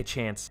 We'll take a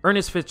chance.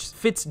 Ernest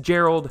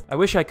Fitzgerald. I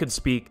wish I could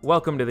speak.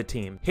 Welcome to the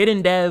team.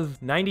 Hidden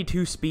dev,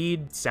 92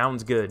 speed.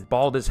 Sounds good.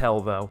 Bald as hell,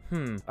 though.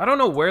 I don't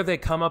know where they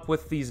come up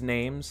with these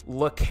names.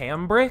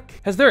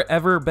 LaCambrick? Has there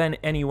ever been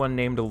anyone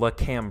named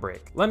LaCambrick?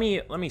 Let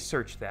me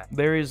search that.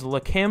 There is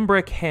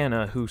LaCambrick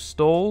Hannah who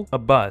stole a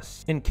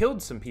bus and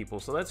killed some people,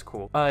 so that's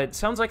cool. It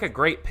sounds like a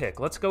great pick.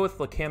 Let's go with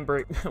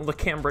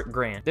LaCambrick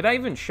Grant. Did I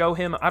even show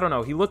him? I don't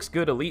know. He looks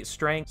good. Elite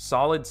strength,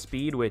 solid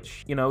speed,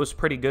 which, you know, is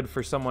pretty good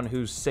for someone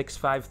who's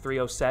 6'5",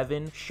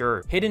 307.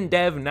 Sure. Hidden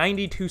dev,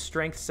 92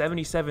 strength,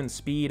 77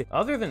 speed.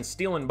 Other than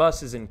stealing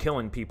buses and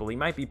killing people, he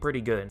might be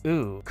pretty good.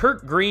 Ooh.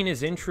 Kirk Green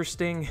is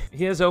interesting.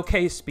 He has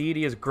okay speed.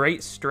 He has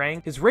great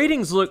strength. His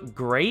ratings look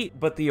great,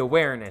 but the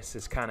awareness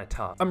is kind of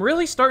tough. I'm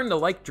really starting to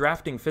like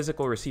drafting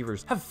physical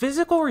receivers. Have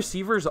physical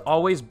receivers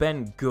always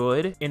been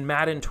good in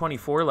Madden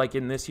 24, like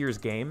in this year's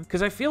game?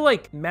 Because I feel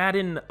like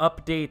Madden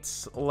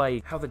updates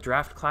like how the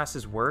draft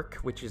classes work,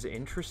 which is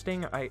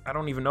interesting. I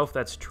don't even know if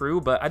that's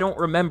true, but I don't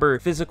remember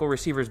physical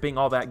receivers being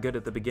all that good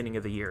at the beginning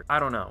of the year. I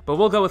don't know. But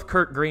we'll go with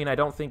Kirk Green. I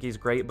don't think he's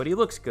great, but he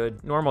looks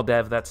good. Normal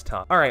dev, that's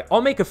tough. All right,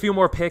 I'll make a few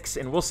more picks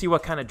and we'll see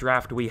what kind of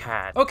draft we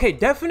had. Okay,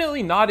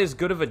 definitely not as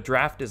good of a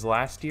draft as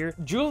last year.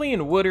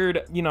 Julian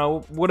Woodard, you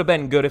know, would have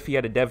been good if he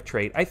had a dev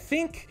trait. I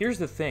think, here's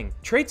the thing.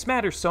 Traits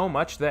matter so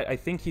much that I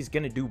think he's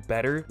going to do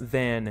better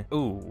than,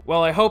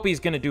 well, I hope he's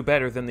going to do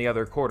better than the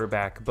other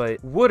quarterback,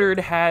 but Woodard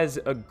has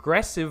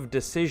aggressive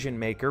decision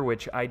maker,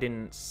 which I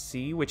didn't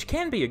see, which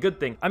can be a good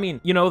thing. I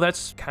mean, you know,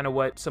 that's kind of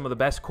what some of the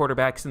best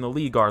quarterbacks in the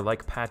league are,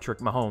 like Patrick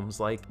Mahomes,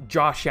 like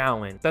Josh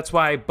Allen. That's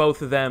why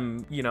both of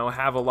them, you know,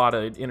 have a lot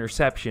of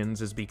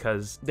interceptions, is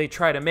because they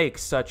try to make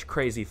such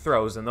crazy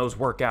throws and those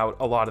work out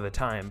a lot of the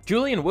time.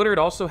 Julian Woodard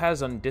also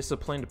has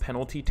undisciplined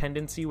penalty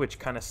tendency, which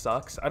kind of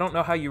sucks. I don't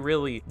know how you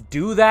really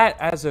do that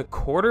as a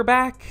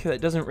quarterback.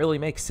 That doesn't really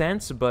make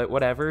sense, but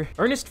whatever.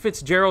 Ernest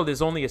Fitzgerald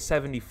is only a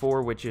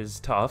 74, which is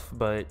tough,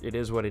 but it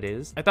is what it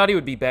is. I thought he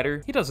would be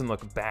better. He doesn't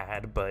look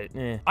bad, but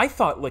eh. I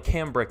thought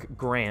LaCambrick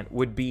Grant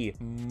would be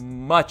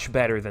much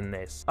better than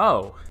this.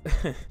 Oh,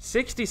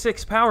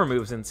 66 power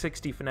moves and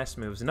 60 finesse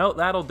moves. No,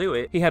 that'll do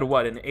it. He had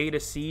what, an A to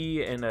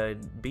C and a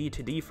B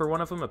to D for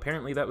one of them?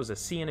 Apparently that was a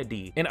C and a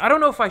D. And I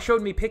don't know if I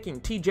showed me picking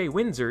TJ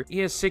Windsor. He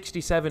has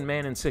 67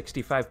 man and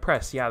 65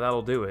 press. Yeah,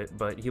 that'll do it,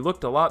 but he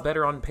looked a lot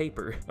better on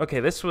paper. Okay,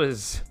 this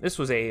was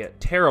a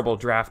terrible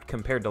draft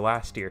compared to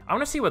last year. I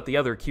want to see what the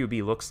other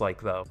QB looks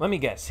like though. Let me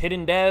guess.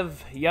 Hidden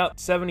dev. Yep.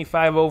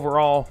 75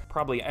 overall.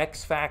 Probably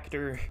X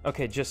factor.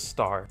 Okay, just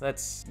star.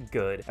 That's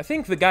good. I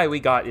think the guy we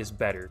got is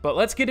better. But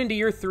let's get into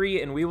year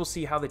 3 and we will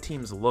see how the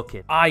team's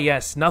looking. Ah,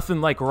 yes.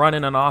 Nothing like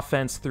running an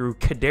offense through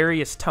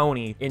Kadarius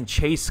Toney and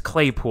Chase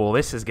Claypool.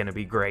 This is going to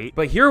be great.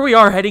 But here we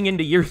are heading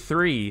into year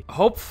 3.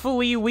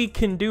 Hopefully we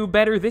can do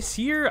better this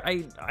year.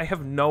 I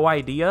have no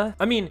idea.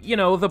 I mean, you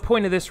know, the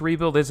point of this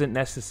rebuild isn't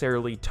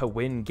necessarily to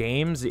win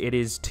games. It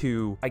is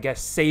to, I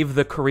guess, save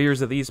the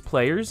careers of these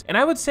players. And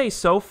I would say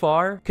so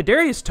far,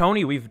 Kadarius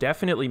Toney, we've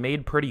definitely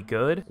made pretty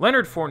good.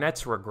 Leonard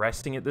Fournette's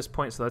regressing at this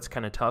point, so that's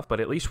kind of tough, but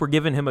at least we're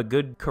giving him a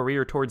good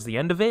career towards the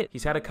end of it.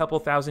 He's had a couple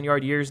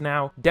 1,000-yard years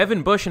now.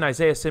 Devin Bush and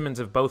Isaiah Simmons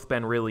have both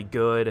been really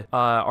good.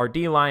 Our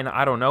D-line,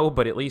 I don't know,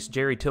 but at least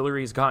Jerry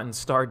Tillery's gotten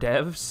star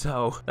dev,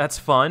 so that's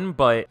fun.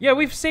 But yeah,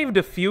 we've saved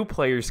a few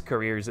players'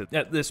 careers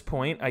at this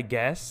point, I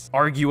guess,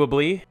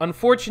 arguably.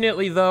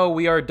 Unfortunately, though,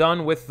 we are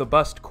done with the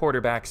bust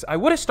quarterbacks. I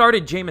would have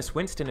started Jameis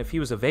Winston if he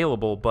was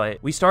available, but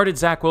we started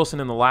Zach Wilson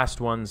in the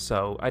last one,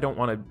 so I don't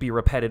want to be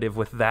repetitive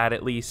with that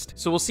at least.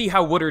 So we'll see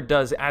how Woodard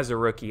does as a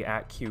rookie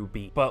at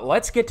QB. But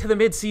let's get to the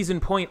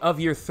midseason point of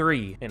year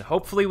 3, and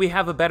hopefully we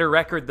have a better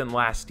record than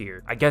last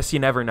year. I guess you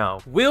never know.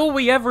 Will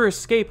we ever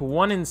escape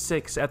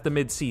 1-6 at the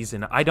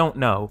midseason? I don't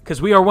know,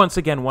 because we are once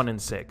again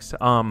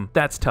 1-6.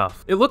 That's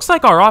tough. It looks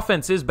like our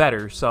offense is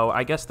better, so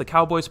I guess the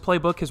Cowboys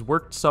playbook has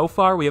worked so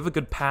far. We have a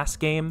good pass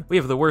game. We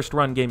have the worst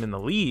run game in the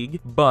league,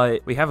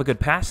 but we have a good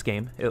pass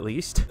game, at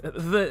least.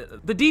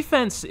 The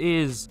defense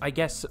is, I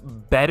guess,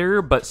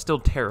 better, but still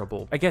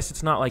terrible. I guess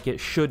it's not like it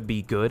should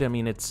be good. I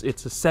mean, it's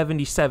a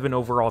 77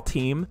 overall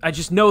team. I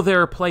just know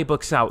there are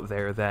playbooks out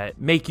there that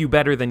make you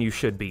better than you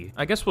should be.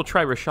 I guess we'll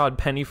try Rashad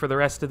Penny for the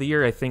rest of the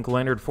year. I think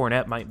Leonard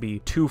Fournette might be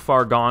too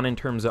far gone in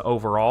terms of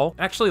overall.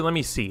 Actually, let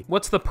me see.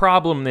 What's the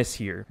problem this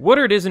year?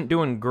 Woodard isn't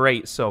doing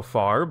great so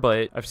far,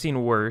 but I've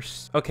seen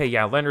worse. Okay,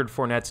 yeah, Leonard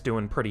Fournette's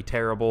doing pretty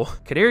terrible.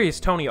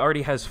 Kadarius Toney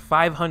already has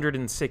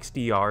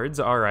 560 yards.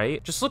 All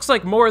right. Just looks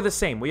like more of the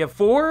same. We have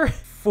four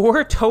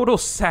total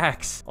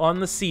sacks on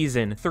the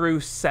season through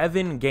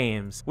 7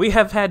 games. We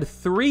have had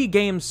 3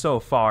 games so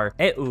far,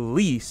 at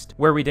least,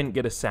 where we didn't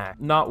get a sack.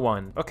 Not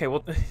one. Okay,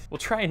 we'll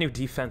try a new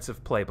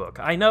defensive playbook.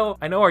 I know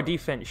our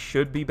defense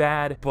should be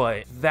bad,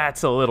 but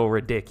that's a little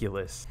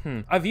ridiculous.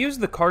 I've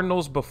used the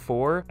Cardinals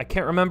before. I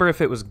can't remember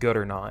if it was good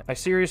or not. I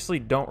seriously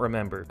don't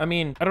remember. I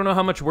mean, I don't know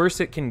how much worse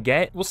it can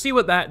get. We'll see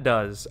what that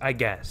does, I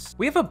guess.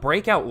 We have a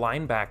breakout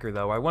linebacker,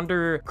 though. I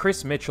wonder,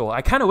 Chris Mitchell.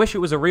 I kind of wish it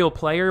was a real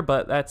player,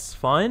 but that's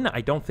fun.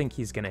 I don't think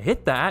he's gonna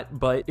hit that,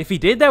 but if he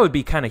did, that would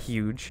be kind of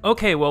huge.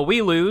 Okay, well,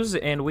 we lose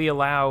and we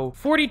allow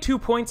 42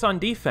 points on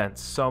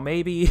defense, so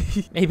maybe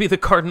the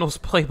Cardinals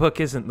playbook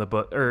isn't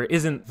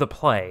the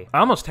play. I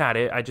almost had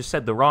it. I just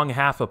said the wrong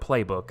half of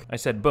playbook. I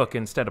said book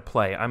instead of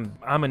play.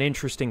 I'm an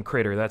interesting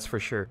critter, that's for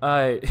sure.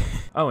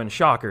 Oh, and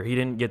shocker, he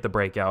didn't get the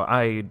breakout.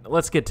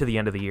 Let's get to the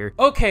end of the year.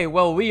 Okay,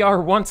 well, we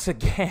are once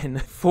again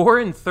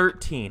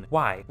 4-13.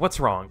 Why? What's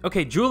wrong?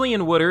 Okay,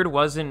 Julian Woodard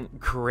wasn't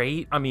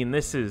great. I mean,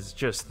 this is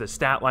just the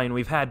stat line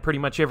we've had pretty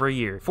much every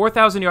year.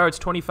 4,000 yards,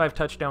 25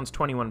 touchdowns,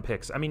 21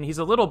 picks. I mean, he's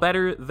a little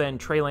better than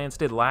Trey Lance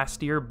did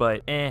last year,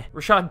 but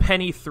Rashad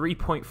Penny,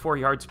 3.4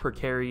 yards per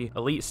carry.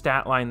 Elite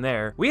stat line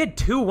there. We had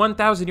two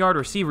 1,000-yard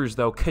receivers,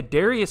 though.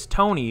 Kadarius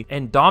Toney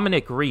and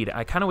Dominic Reed.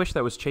 I kind of wish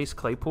that was Chase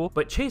Claypool,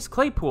 but Chase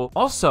Claypool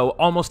also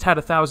almost had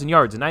 1,000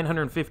 yards,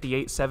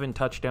 958, 7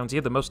 touchdowns. He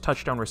had the most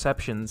touchdown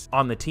receptions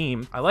on the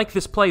team. I like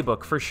this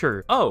playbook for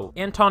sure. Oh,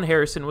 Anton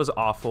Harrison was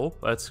awful.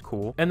 That's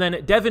cool. And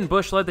then Devin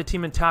Bush led the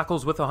team in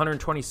tackles with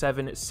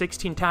 127,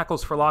 16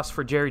 tackles for loss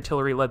for Jerry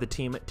Tillery led the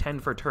team, 10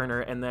 for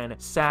Turner, and then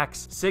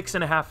sacks,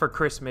 6.5 for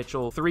Chris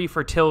Mitchell, 3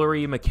 for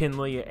Tillery,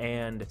 McKinley,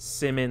 and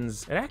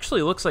Simmons. It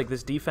actually looks like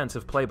this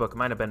defensive playbook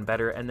might have been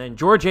better. And then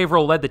George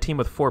Averill led the team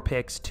with 4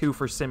 picks, 2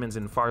 for Simmons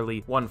and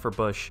Farley, 1 for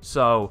Bush.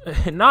 So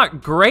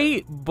not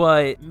great,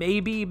 but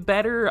maybe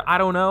better. I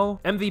don't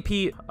know.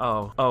 MVP.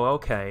 Oh,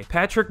 okay.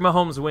 Patrick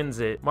Mahomes wins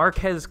it.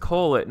 Marquez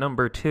Cole at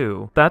number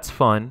 2. That's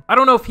fun. I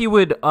don't know if he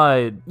would,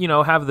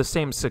 have the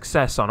same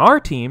success on our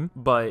team,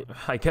 but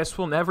I guess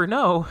we'll never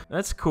know.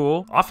 That's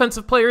cool.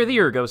 Offensive Player of the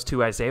Year goes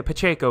to Isaiah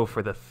Pacheco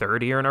for the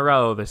 3rd year in a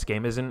row. This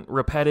game isn't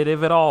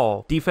repetitive at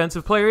all.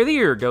 Defensive Player of the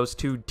Year goes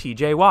to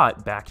TJ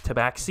Watt,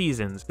 back-to-back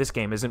seasons. This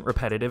game isn't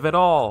repetitive at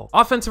all.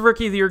 Offensive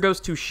Rookie of the Year goes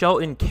to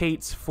Shelton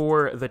Cates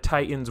for the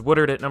Titans,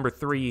 Woodard at number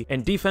 3,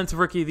 and Defensive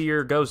Rookie of the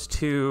Year goes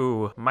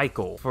to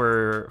Michael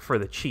for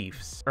the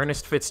Chiefs.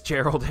 Ernest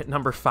Fitzgerald at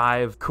number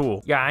 5.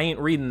 Cool. Yeah, I ain't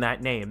reading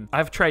that name.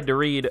 I've tried to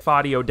read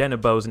Fadio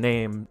Denebo's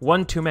name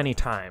one too many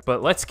times.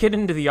 But let's get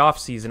into the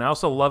offseason. I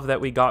also love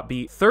that we got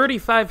beat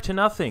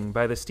 35-0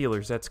 by the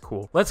Steelers. That's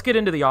cool. Let's get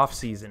into the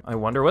offseason. I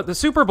wonder what the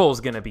Super Bowl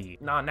is going to be.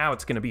 Now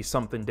it's going to be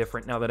something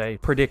different now that I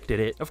predicted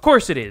it. Of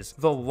course it is.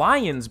 The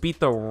Lions beat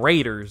the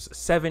Raiders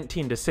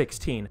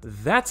 17-16.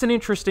 That's an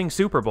interesting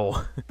Super Bowl.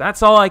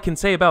 That's all I can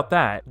say about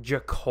that.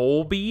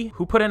 Jacoby?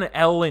 Who put an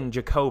L in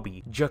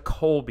Jacoby?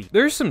 Jacoby.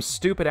 There's some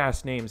stupid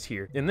ass names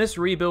here. In this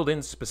rebuild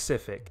in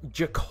specific.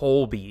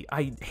 Jacoby.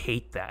 I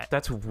hate that.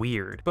 That's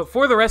weird. But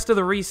for the rest of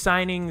the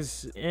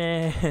re-signings,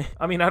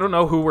 I mean, I don't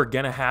know who we're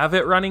gonna have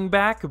at running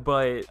back,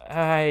 but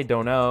I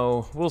don't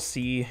know. We'll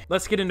see.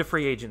 Let's get into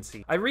free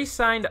agency. I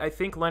re-signed, I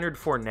think, Leonard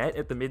Fournette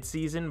at the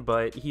midseason,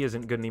 but he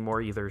isn't good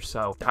anymore either,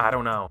 so I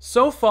don't know.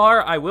 So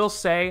far, I will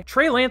say,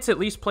 Trey Lance at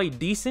least played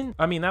decent.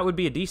 I mean, that would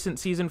be a decent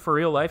season for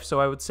real life, so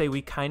I would say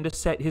we kind of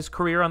set his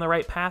career on the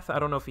right path. I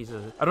don't know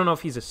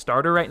if he's a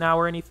starter right now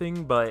or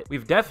anything, but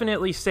we've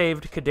definitely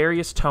saved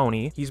Kadarius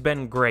Toney. He's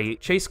been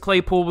great. Chase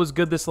Claypool was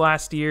good this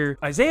last year.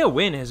 Isaiah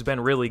Wynn has been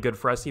really good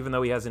for us, even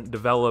though he hasn't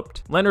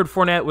developed. Leonard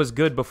Fournette was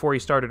good before he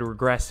started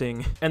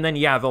regressing. And then,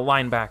 yeah, the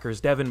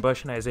linebackers, Devin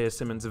Bush and Isaiah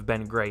Simmons have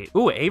been great.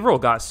 Ooh, Averill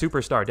got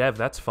superstar dev.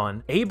 That's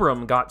fun.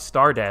 Abram got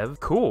star dev.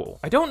 Cool.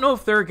 I don't know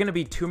if there are going to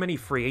be too many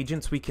free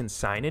agents we can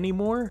sign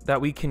anymore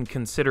that we can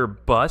consider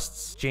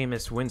busts.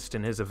 Jameis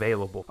Winston is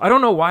available. I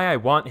don't know why I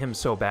want him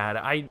so bad.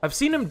 I've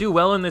seen him do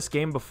well in this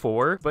game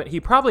before, but he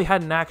probably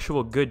had an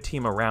actual good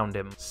team around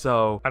him.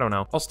 So, I don't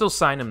know. I'll still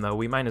sign him, though.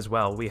 We might as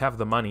well. We have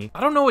the money.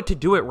 I don't know what to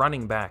do at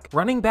running back.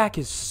 Running back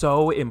is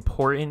so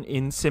important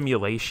in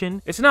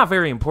simulation. It's not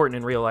very important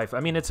in real life. I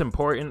mean, it's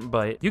important,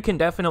 but you can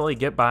definitely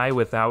get by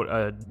without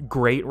a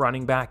great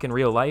running back in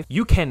real life.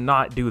 You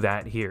cannot do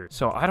that here.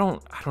 So I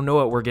don't know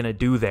what we're gonna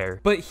do there.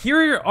 But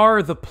here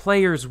are the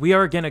players we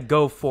are gonna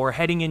go for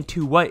heading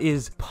into what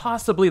is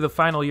possibly the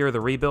final year of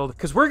the rebuild,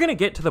 because we're gonna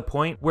get to the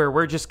point where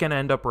we're just gonna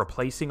end up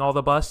replacing all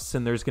the busts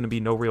and there's gonna be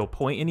no real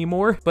point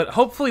anymore. But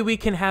hopefully we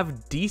can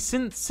have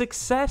decent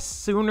success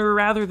sooner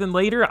rather than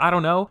later. I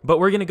don't know. But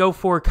we're gonna go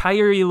for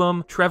Kyer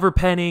Elam, Trevor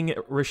Penning,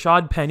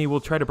 Rashad Penny, we'll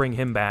try to bring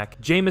him back,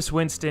 Jameis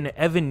Winston,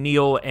 Evan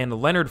Neal,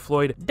 and Leonard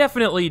Floyd.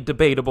 Definitely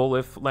debatable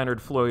if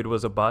Leonard Floyd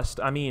was a bust.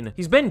 I mean,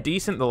 he's been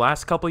decent the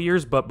last couple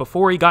years, but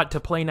before he got to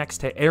play next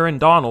to Aaron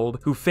Donald,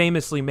 who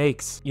famously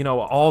makes,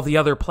 all the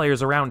other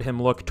players around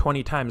him look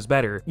 20 times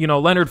better,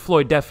 Leonard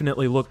Floyd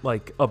definitely looked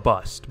like a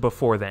bust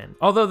before then.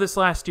 Although this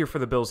last year for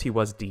the Bills, he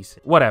was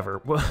decent.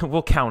 Whatever,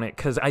 we'll count it,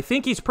 because I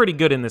think he's pretty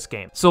good in this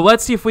game. So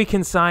let's see if we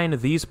can sign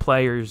these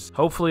players.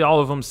 Hopefully all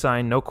of them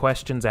sign, no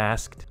questions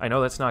asked. I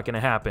know that's not going to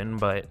happen,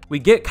 but we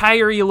get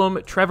Kyer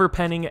Elam, Trevor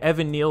Penning,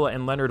 Evan Neal,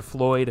 and Leonard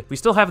Floyd. We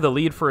still have the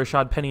lead for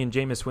Rashad Penny and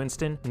Jameis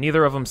Winston.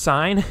 Neither of them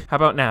sign. How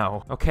about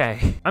now?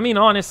 Okay. I mean,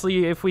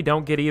 honestly, if we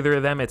don't get either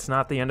of them, it's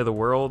not the end of the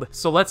world.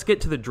 So let's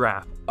get to the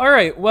draft. All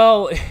right,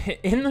 well,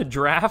 in the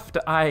draft,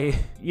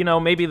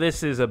 maybe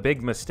this is a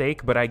big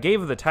mistake, but I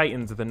gave the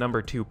Titans the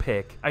number 2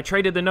 pick. I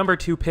traded the number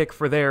 2 pick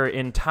for their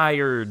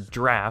entire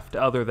draft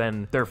other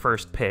than their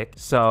first pick.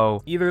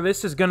 So either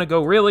this is going to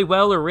go really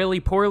well or really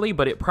poorly,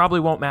 but it probably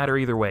won't matter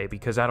either way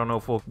because I don't know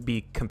if we'll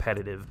be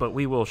competitive, but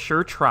we will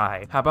sure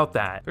try. How about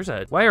that?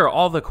 Why are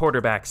all the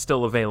quarterbacks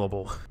still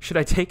available? Should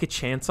I take a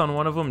chance on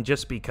one of them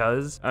just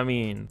because? I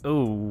mean,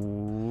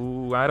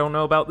 ooh, I don't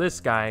know about this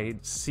guy.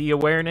 See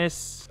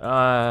awareness?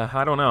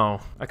 I don't know.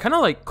 I kind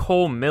of like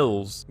Cole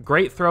Mills.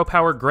 Great throw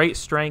power, great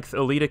strength,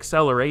 elite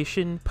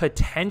acceleration,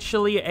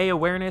 potentially A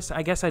awareness.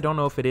 I guess I don't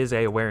know if it is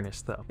A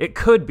awareness though. It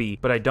could be,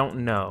 but I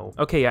don't know.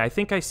 Okay, yeah, I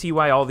think I see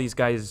why all these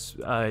guys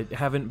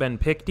haven't been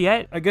picked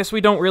yet. I guess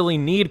we don't really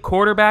need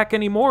quarterback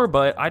anymore,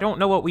 but I don't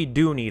know what we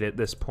do need at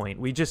this point.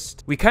 We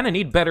kind of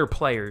need better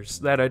players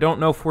that I don't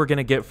know if we're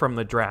gonna get from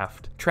the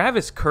draft.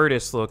 Travis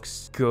Curtis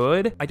looks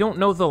good. I don't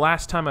know the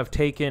last time I've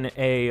taken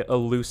a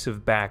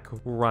elusive back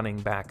running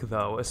back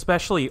though,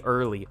 especially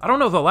early. I don't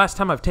know the last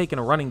time I've taken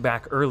a running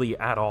back early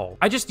at all.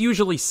 I just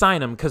usually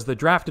sign them because the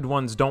drafted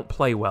ones don't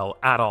play well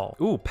at all.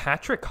 Ooh,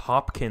 Patrick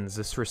Hopkins,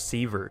 this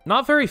receiver.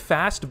 Not very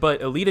fast,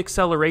 but elite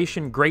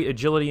acceleration, great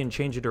agility and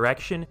change of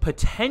direction.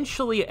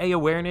 Potentially A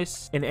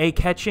awareness and A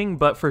catching,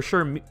 but for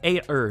sure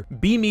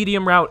B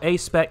medium route, A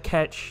spec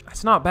catch.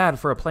 That's not bad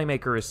for a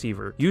playmaker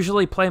receiver.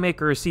 Usually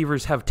playmaker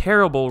receivers have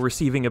terrible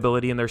receiving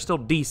ability and they're still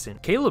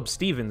decent. Caleb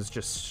Stevens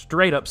just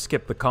straight up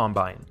skipped the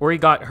combine. Or he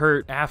got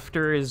hurt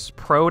after his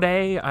pro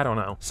day? I don't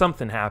know.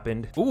 Something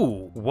happened.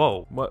 Ooh,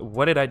 whoa.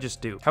 What did I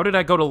just do? How did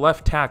I go to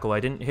left tackle? I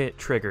didn't hit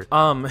trigger.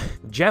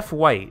 Jeff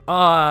White.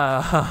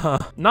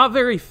 Not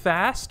very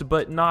fast,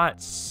 but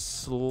not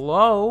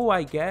slow,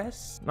 I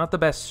guess. Not the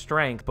best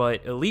strength,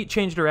 but elite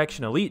change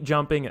direction, elite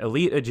jumping,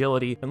 elite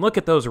agility, and look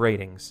at those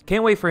ratings.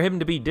 Can't wait for him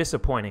to be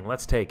disappointing.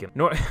 Let's take him.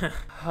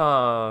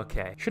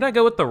 Okay. Should I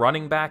go with the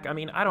running back? I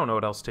mean, I don't know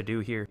what else to do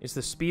here. Is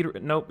the speed...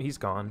 Nope, he's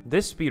gone.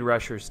 This speed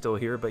rusher is still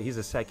here, but he's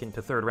a second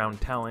to third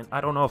round talent.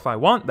 I don't know if I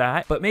want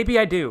that, but maybe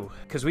I do,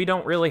 because we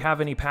don't really have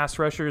any pass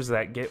rushers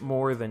that get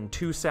more than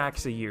 2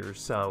 sacks a year,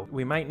 so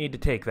we might need to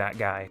take that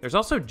guy. There's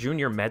also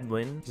Junior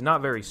Medlin. He's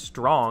not very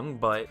strong,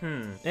 but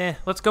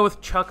let's go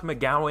with Chuck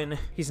McGowan.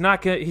 He's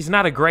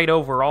not a great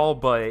overall,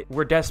 but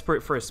we're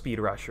desperate for a speed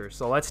rusher,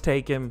 so let's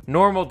take him.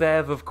 Normal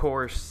dev, of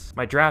course.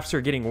 My drafts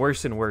are getting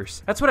worse and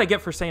worse. That's what I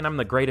get for saying I'm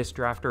the greatest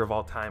drafter of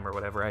all time, or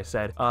whatever I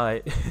said.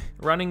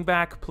 Running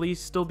back, please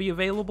still be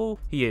available?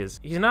 He is.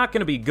 He's not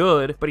gonna be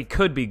good, but he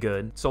could be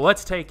good, so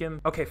let's take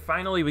him. Okay,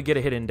 finally we get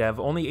a hidden dev.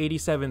 Only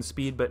 87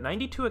 speed, but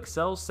 92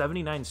 excel,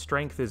 79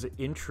 strength is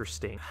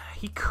interesting.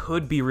 He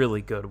could be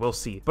really good, we'll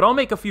see. But I'll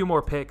make a few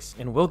more picks,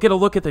 and we'll get a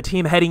look at the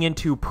team heading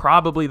into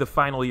probably the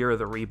final year of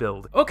the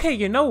rebuild. Okay,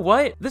 you know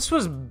what? This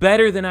was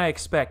better than I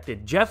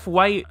expected. Jeff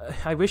White,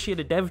 I wish he had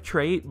a dev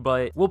trait,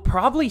 but we'll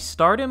probably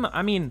start him.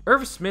 I mean,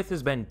 Irv Smith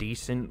has been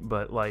decent,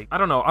 but like, I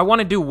don't know. I want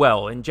to do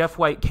well, and Jeff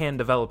White can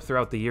develop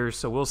throughout the years,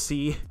 so we'll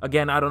see.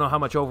 Again, I don't know how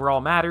much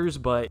overall matters,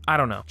 but I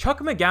don't know. Chuck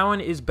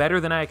McGowan is better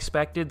than I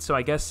expected, so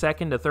I guess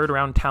second to third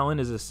round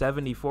talent is a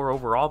 74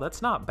 overall.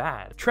 That's not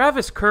bad.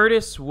 Travis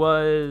Curtis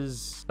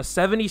was a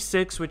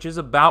 76, which is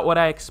about what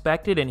I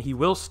expected, and he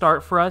will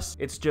start for us.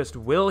 It's just,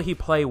 will he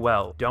play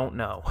well? Don't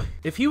know.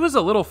 If he was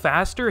a little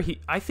faster,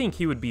 I think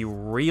he would be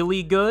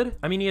really good.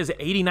 I mean, he has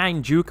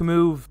 89 juke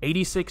move,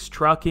 86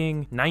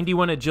 trucking,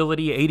 91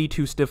 agility,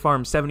 82 stiff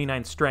arm,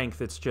 79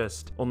 strength. It's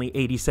just only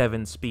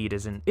 87 speed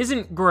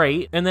isn't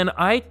great. And then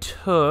I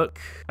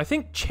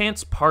think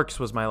Chance Parks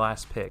was my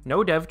last pick.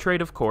 No dev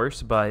trait, of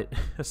course, but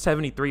a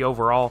 73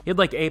 overall. He had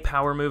like A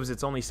power moves.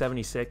 It's only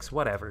 76,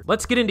 whatever.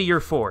 Let's get into year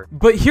 4.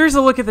 But here's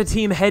a look at the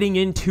team heading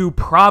into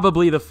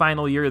probably the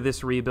final year of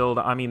this rebuild.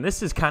 I mean,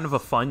 this is kind of a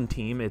fun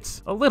team.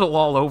 It's a little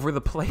all over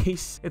the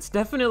place. It's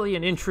definitely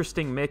an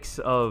interesting mix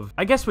of,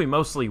 I guess we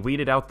mostly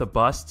weeded out the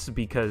busts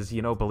because,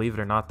 you know, believe it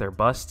or not, they're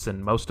busts,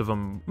 and most of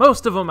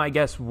them, I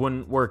guess,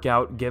 wouldn't work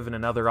out given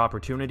another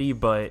opportunity,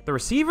 but the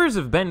receivers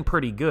have been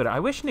pretty good. I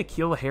wish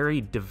N'Keal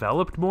Harry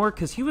developed more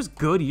because he was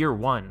good year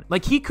 1.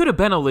 Like, he could have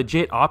been a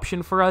legit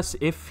option for us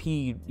if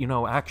he, you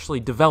know, actually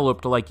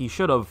developed like he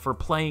should have for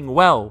playing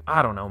well.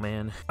 I don't know,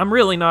 man. I'm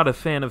really not a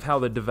fan of how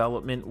the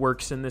development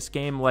works in this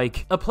game.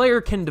 Like, a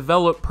player can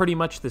develop pretty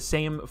much the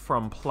same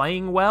from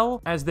playing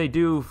well as they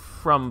do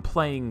from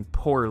playing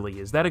poorly.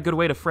 Is that a good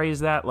way to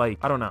phrase that? Like,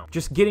 I don't know.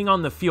 Just getting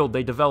on the field,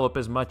 they develop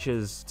as much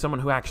as someone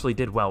who actually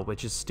did well,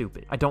 which is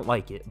stupid. I don't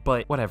like it,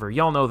 but whatever.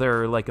 Y'all know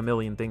there are like a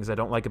million things I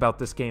don't like about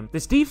this game.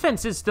 This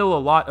defense is still a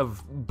lot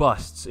of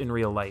busts in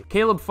real life.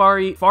 Caleb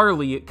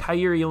Farley,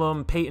 Kyer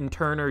Elam, Peyton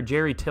Turner,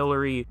 Jerry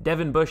Tillery,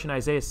 Devin Bush and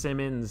Isaiah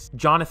Simmons,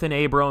 Jonathan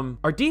Abram.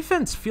 Our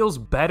defense feels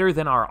better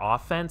than our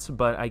offense,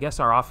 but I guess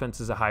our offense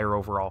is a higher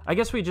overall. I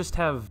guess we just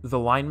have the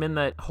linemen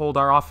that hold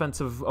our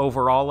offensive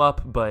overall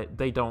up, but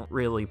they don't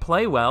really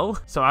play well,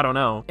 so I don't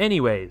know.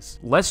 Anyways,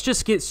 let's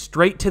just get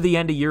straight to the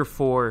end of year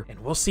 4, and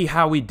we'll see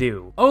how we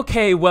do.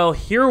 Okay, well,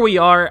 here we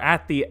are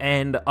at the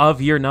end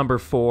of year number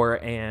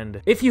 4,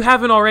 and if you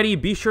haven't already,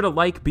 be sure to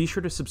like, be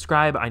sure to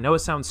subscribe. I know it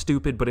sounds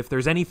stupid, but if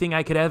there's anything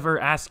I could ever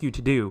ask you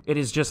to do, it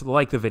is just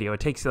like the video. It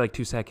takes you like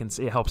 2 seconds.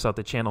 It helps out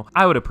the channel.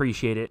 I would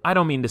appreciate it. I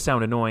don't mean to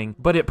sound annoying,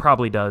 but it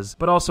probably does.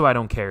 But also, I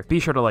don't care. Be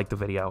sure to like the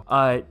video.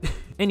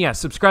 And yeah,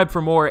 subscribe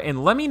for more,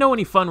 and let me know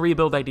any fun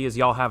rebuild ideas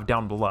y'all have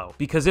down below,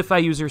 because if I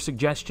use your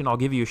suggestion, I'll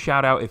give you a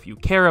shout out if you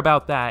care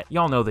about that.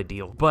 Y'all know the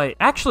deal. But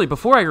actually,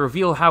 before I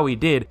reveal how he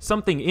did,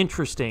 something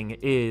interesting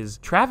is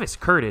Travis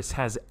Curtis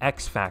has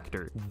X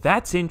Factor.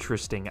 That's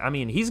interesting. I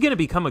mean, he's gonna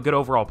become a good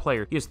overall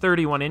player. He has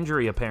 31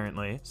 injury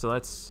apparently, so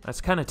that's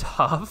kind of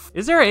tough.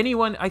 Is there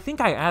anyone, I think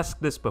I asked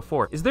this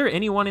before, is there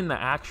anyone in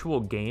the actual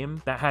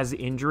game that has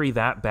injury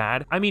that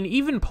bad? I mean,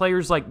 even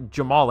players like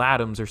Jamal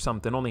Adams or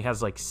something only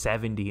has like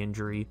 70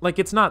 injury. Like,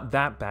 it's not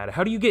that bad.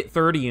 How do you get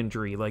 30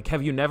 injury? Like,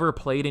 have you never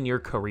played in your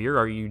career?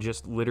 Are you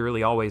just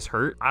literally always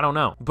hurt? I don't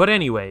know. But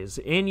anyways,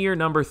 in year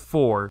number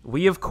 4,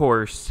 we of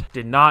course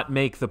did not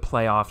make the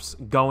playoffs,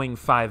 going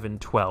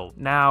 5-12.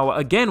 Now,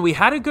 again, we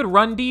had a good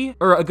run D,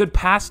 or a good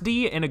pass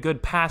D, and a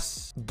good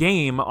pass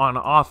game on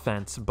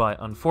offense, but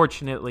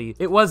unfortunately,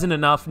 it wasn't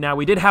enough. Now,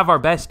 we did have our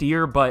best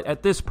year, but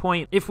at this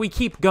point, if we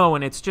keep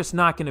going, it's just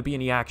not going to be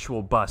any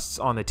actual busts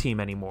on the team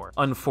anymore,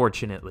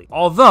 unfortunately.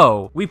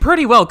 Although, we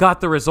pretty well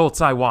got the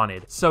results I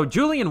wanted. So,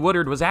 Julian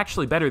Woodard was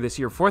actually better this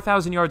year.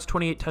 4,000 yards,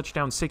 28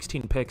 touchdowns,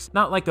 16 picks.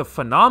 Not like a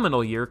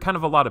phenomenal year, kind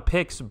of a lot of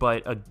picks,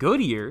 but a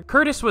good year.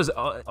 Curtis was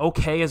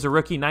okay as a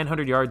rookie,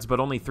 900 yards, but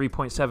only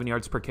 3.7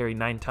 yards per carry,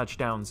 9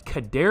 touchdowns.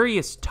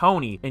 Kadarius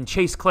Toney and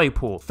Chase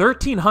Claypool,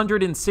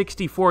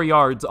 1,364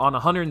 yards on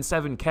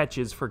 107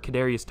 catches for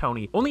Kadarius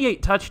Toney. Only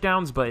 8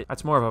 touchdowns, but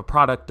that's more of a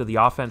product of the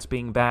offense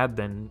being bad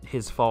than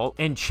his fault.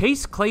 And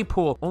Chase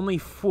Claypool only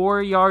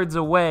 4 yards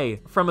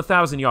away from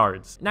 1,000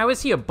 yards. Now,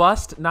 is he a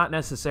bust? Not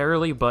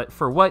necessarily, but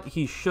for what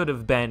he should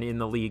have been in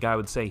the league, I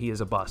would say he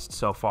is a bust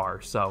so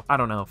far. So, I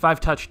don't know. 5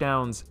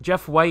 touchdowns.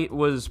 Jeff White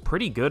was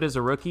pretty good as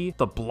a rookie.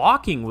 The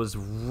blocking was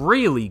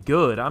really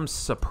good. I'm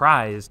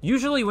surprised.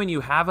 Usually when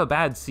you have a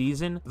bad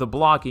season, the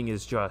blocking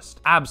is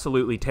just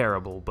absolutely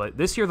terrible, but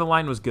this year the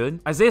line was good.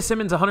 Isaiah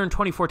Simmons,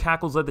 124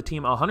 tackles, led the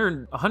team.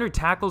 100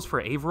 tackles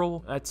for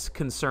Averill. That's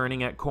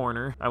concerning at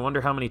corner. I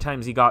wonder how many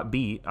times he got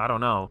beat. I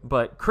don't know.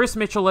 But Chris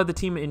Mitchell led the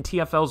team in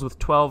TFLs with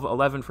 12,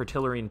 11 for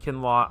Tillery and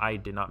Kinlaw. I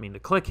did not mean to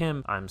click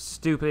him. I'm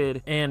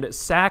stupid. And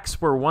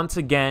sacks were once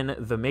again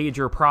the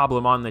major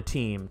problem on the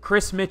team.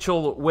 Chris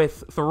Mitchell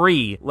with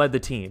 3 led the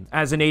team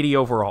as an 80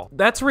 overall.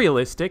 That's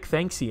realistic.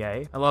 Thanks,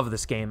 EA. I love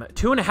this game.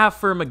 2.5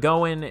 for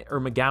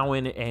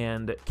McGowan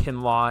and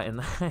Kinlaw, and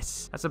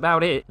that's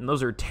about it. And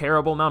those are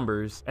terrible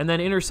numbers. And then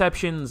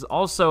interceptions,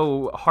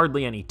 also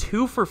hardly any.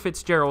 2 for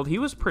Fitzgerald. He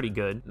was pretty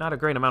good. Not a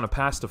great amount of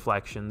pass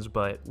deflections,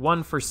 but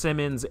 1 for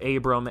Simmons,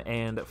 Abram,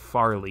 and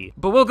Farley.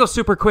 But we'll go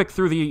super quick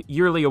through the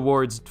yearly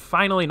awards.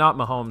 Finally, not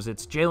Mahomes.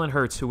 It's Jalen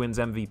Hurts who wins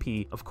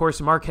MVP. Of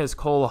course, Marquez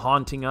Cole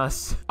haunting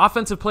us.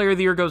 Offensive Player of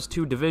the Year goes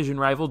to division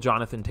rival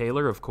Jonathan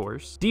Taylor, of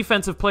course.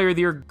 Defensive Player of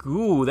the Year,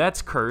 ooh,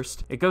 that's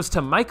cursed. It goes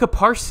to Micah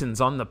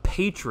Parsons on the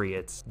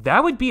Patriots.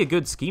 That would be a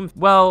good scheme.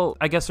 Well,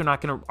 I guess they're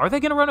not going to... Are they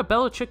going to run a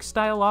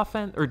Belichick-style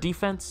offense or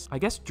defense? I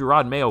guess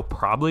Gerard Mayo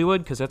probably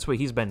would, because that's what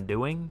he's been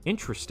doing.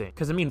 Interesting.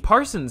 Because, I mean,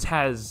 Parsons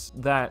has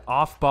that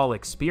off-ball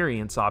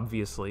experience,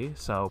 obviously,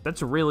 so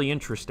that's really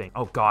interesting.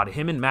 Oh, God,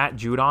 him and Matt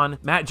Judon.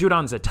 Matt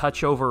Judon's a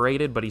touch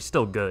overrated, but he's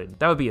still good.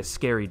 That would be a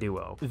scary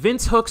duo.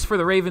 Vince Hooks for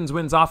the Ravens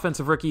wins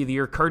Offensive Rookie of the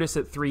Year, Curtis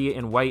at 3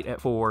 and White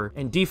at 4.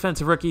 And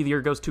Defensive Rookie of the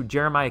Year goes to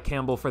Jeremiah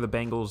Campbell for the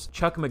Bengals,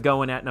 Chuck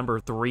McGowan at number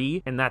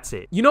 3, and that's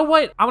it. You know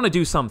what? I want to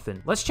do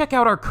something. Let's check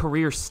out our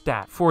career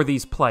stat for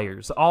these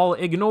players. I'll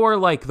ignore,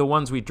 like, the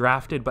ones we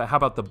drafted, but how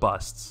about the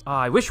busts?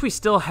 I wish we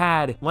still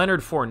had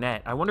Leonard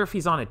Fournette. I wonder if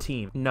he's on a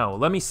team. No,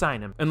 let me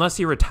sign him, unless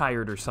he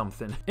retired or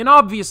something. And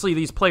obviously,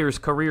 these players'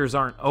 careers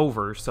aren't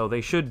over, so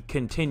they should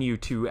continue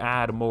to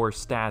add more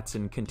stats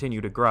and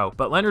continue to grow.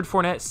 But Leonard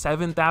Fournette,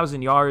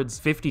 7,000 yards,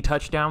 50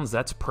 touchdowns,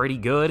 that's pretty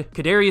good.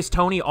 Kadarius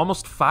Toney,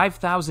 almost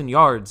 5,000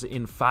 yards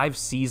in 5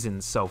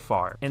 seasons so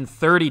far, and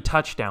 30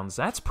 touchdowns,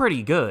 that's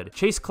pretty good.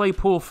 Chase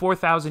Claypool,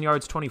 4,000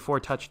 yards, 24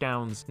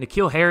 touchdowns.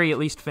 N'Keal Harry at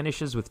least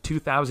finishes with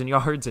 2,000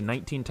 yards and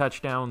 19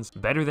 touchdowns,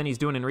 better than he's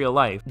doing in real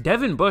life.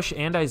 Devin Bush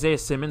and Isaiah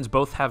Simmons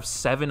both have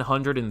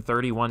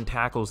 731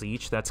 tackles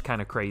each, that's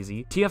kind of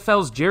crazy.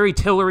 TFL's Jerry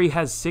Tillery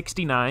has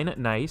 69,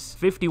 nice.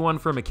 51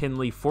 for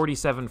McKinley,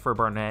 47 for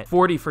Barnett,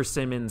 40 for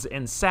Simmons,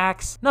 and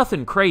sacks,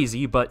 nothing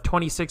crazy, but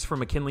 26 for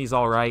McKinley's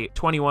all right,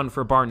 21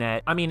 for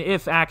Barnett. I mean,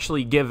 if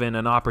actually given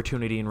an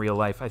opportunity in real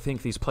life, I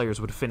think these players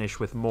would finish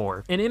with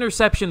more. And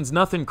interceptions,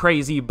 nothing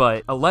crazy,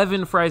 but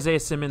 11 for Isaiah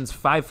Simmons,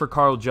 5 for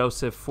Carl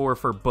Joseph, 4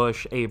 for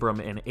Bush, Abram,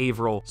 and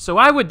Averill. So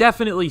I would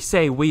definitely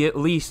say we at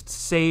least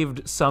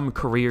saved some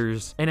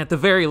careers, and at the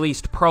very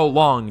least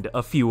prolonged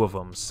a few of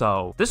them.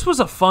 So this was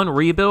a fun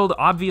rebuild.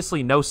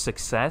 Obviously no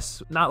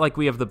success. Not like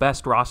we have the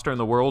best roster in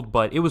the world,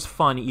 but it was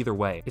fun either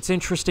way. It's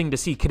interesting to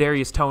see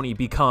Kadarius Toney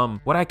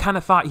become what I kind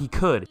of thought he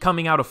could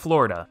coming out of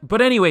Florida.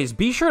 But anyways,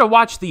 be sure to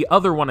watch the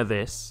other one of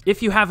this.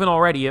 If you haven't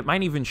already, it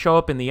might even show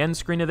up in the end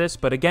screen of this.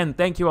 But again,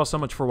 thank you all so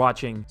much for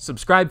watching.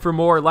 Subscribe for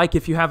more, like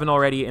if you haven't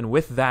already, and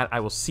with that, I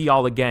will see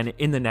y'all again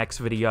in the next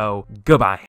video. Goodbye.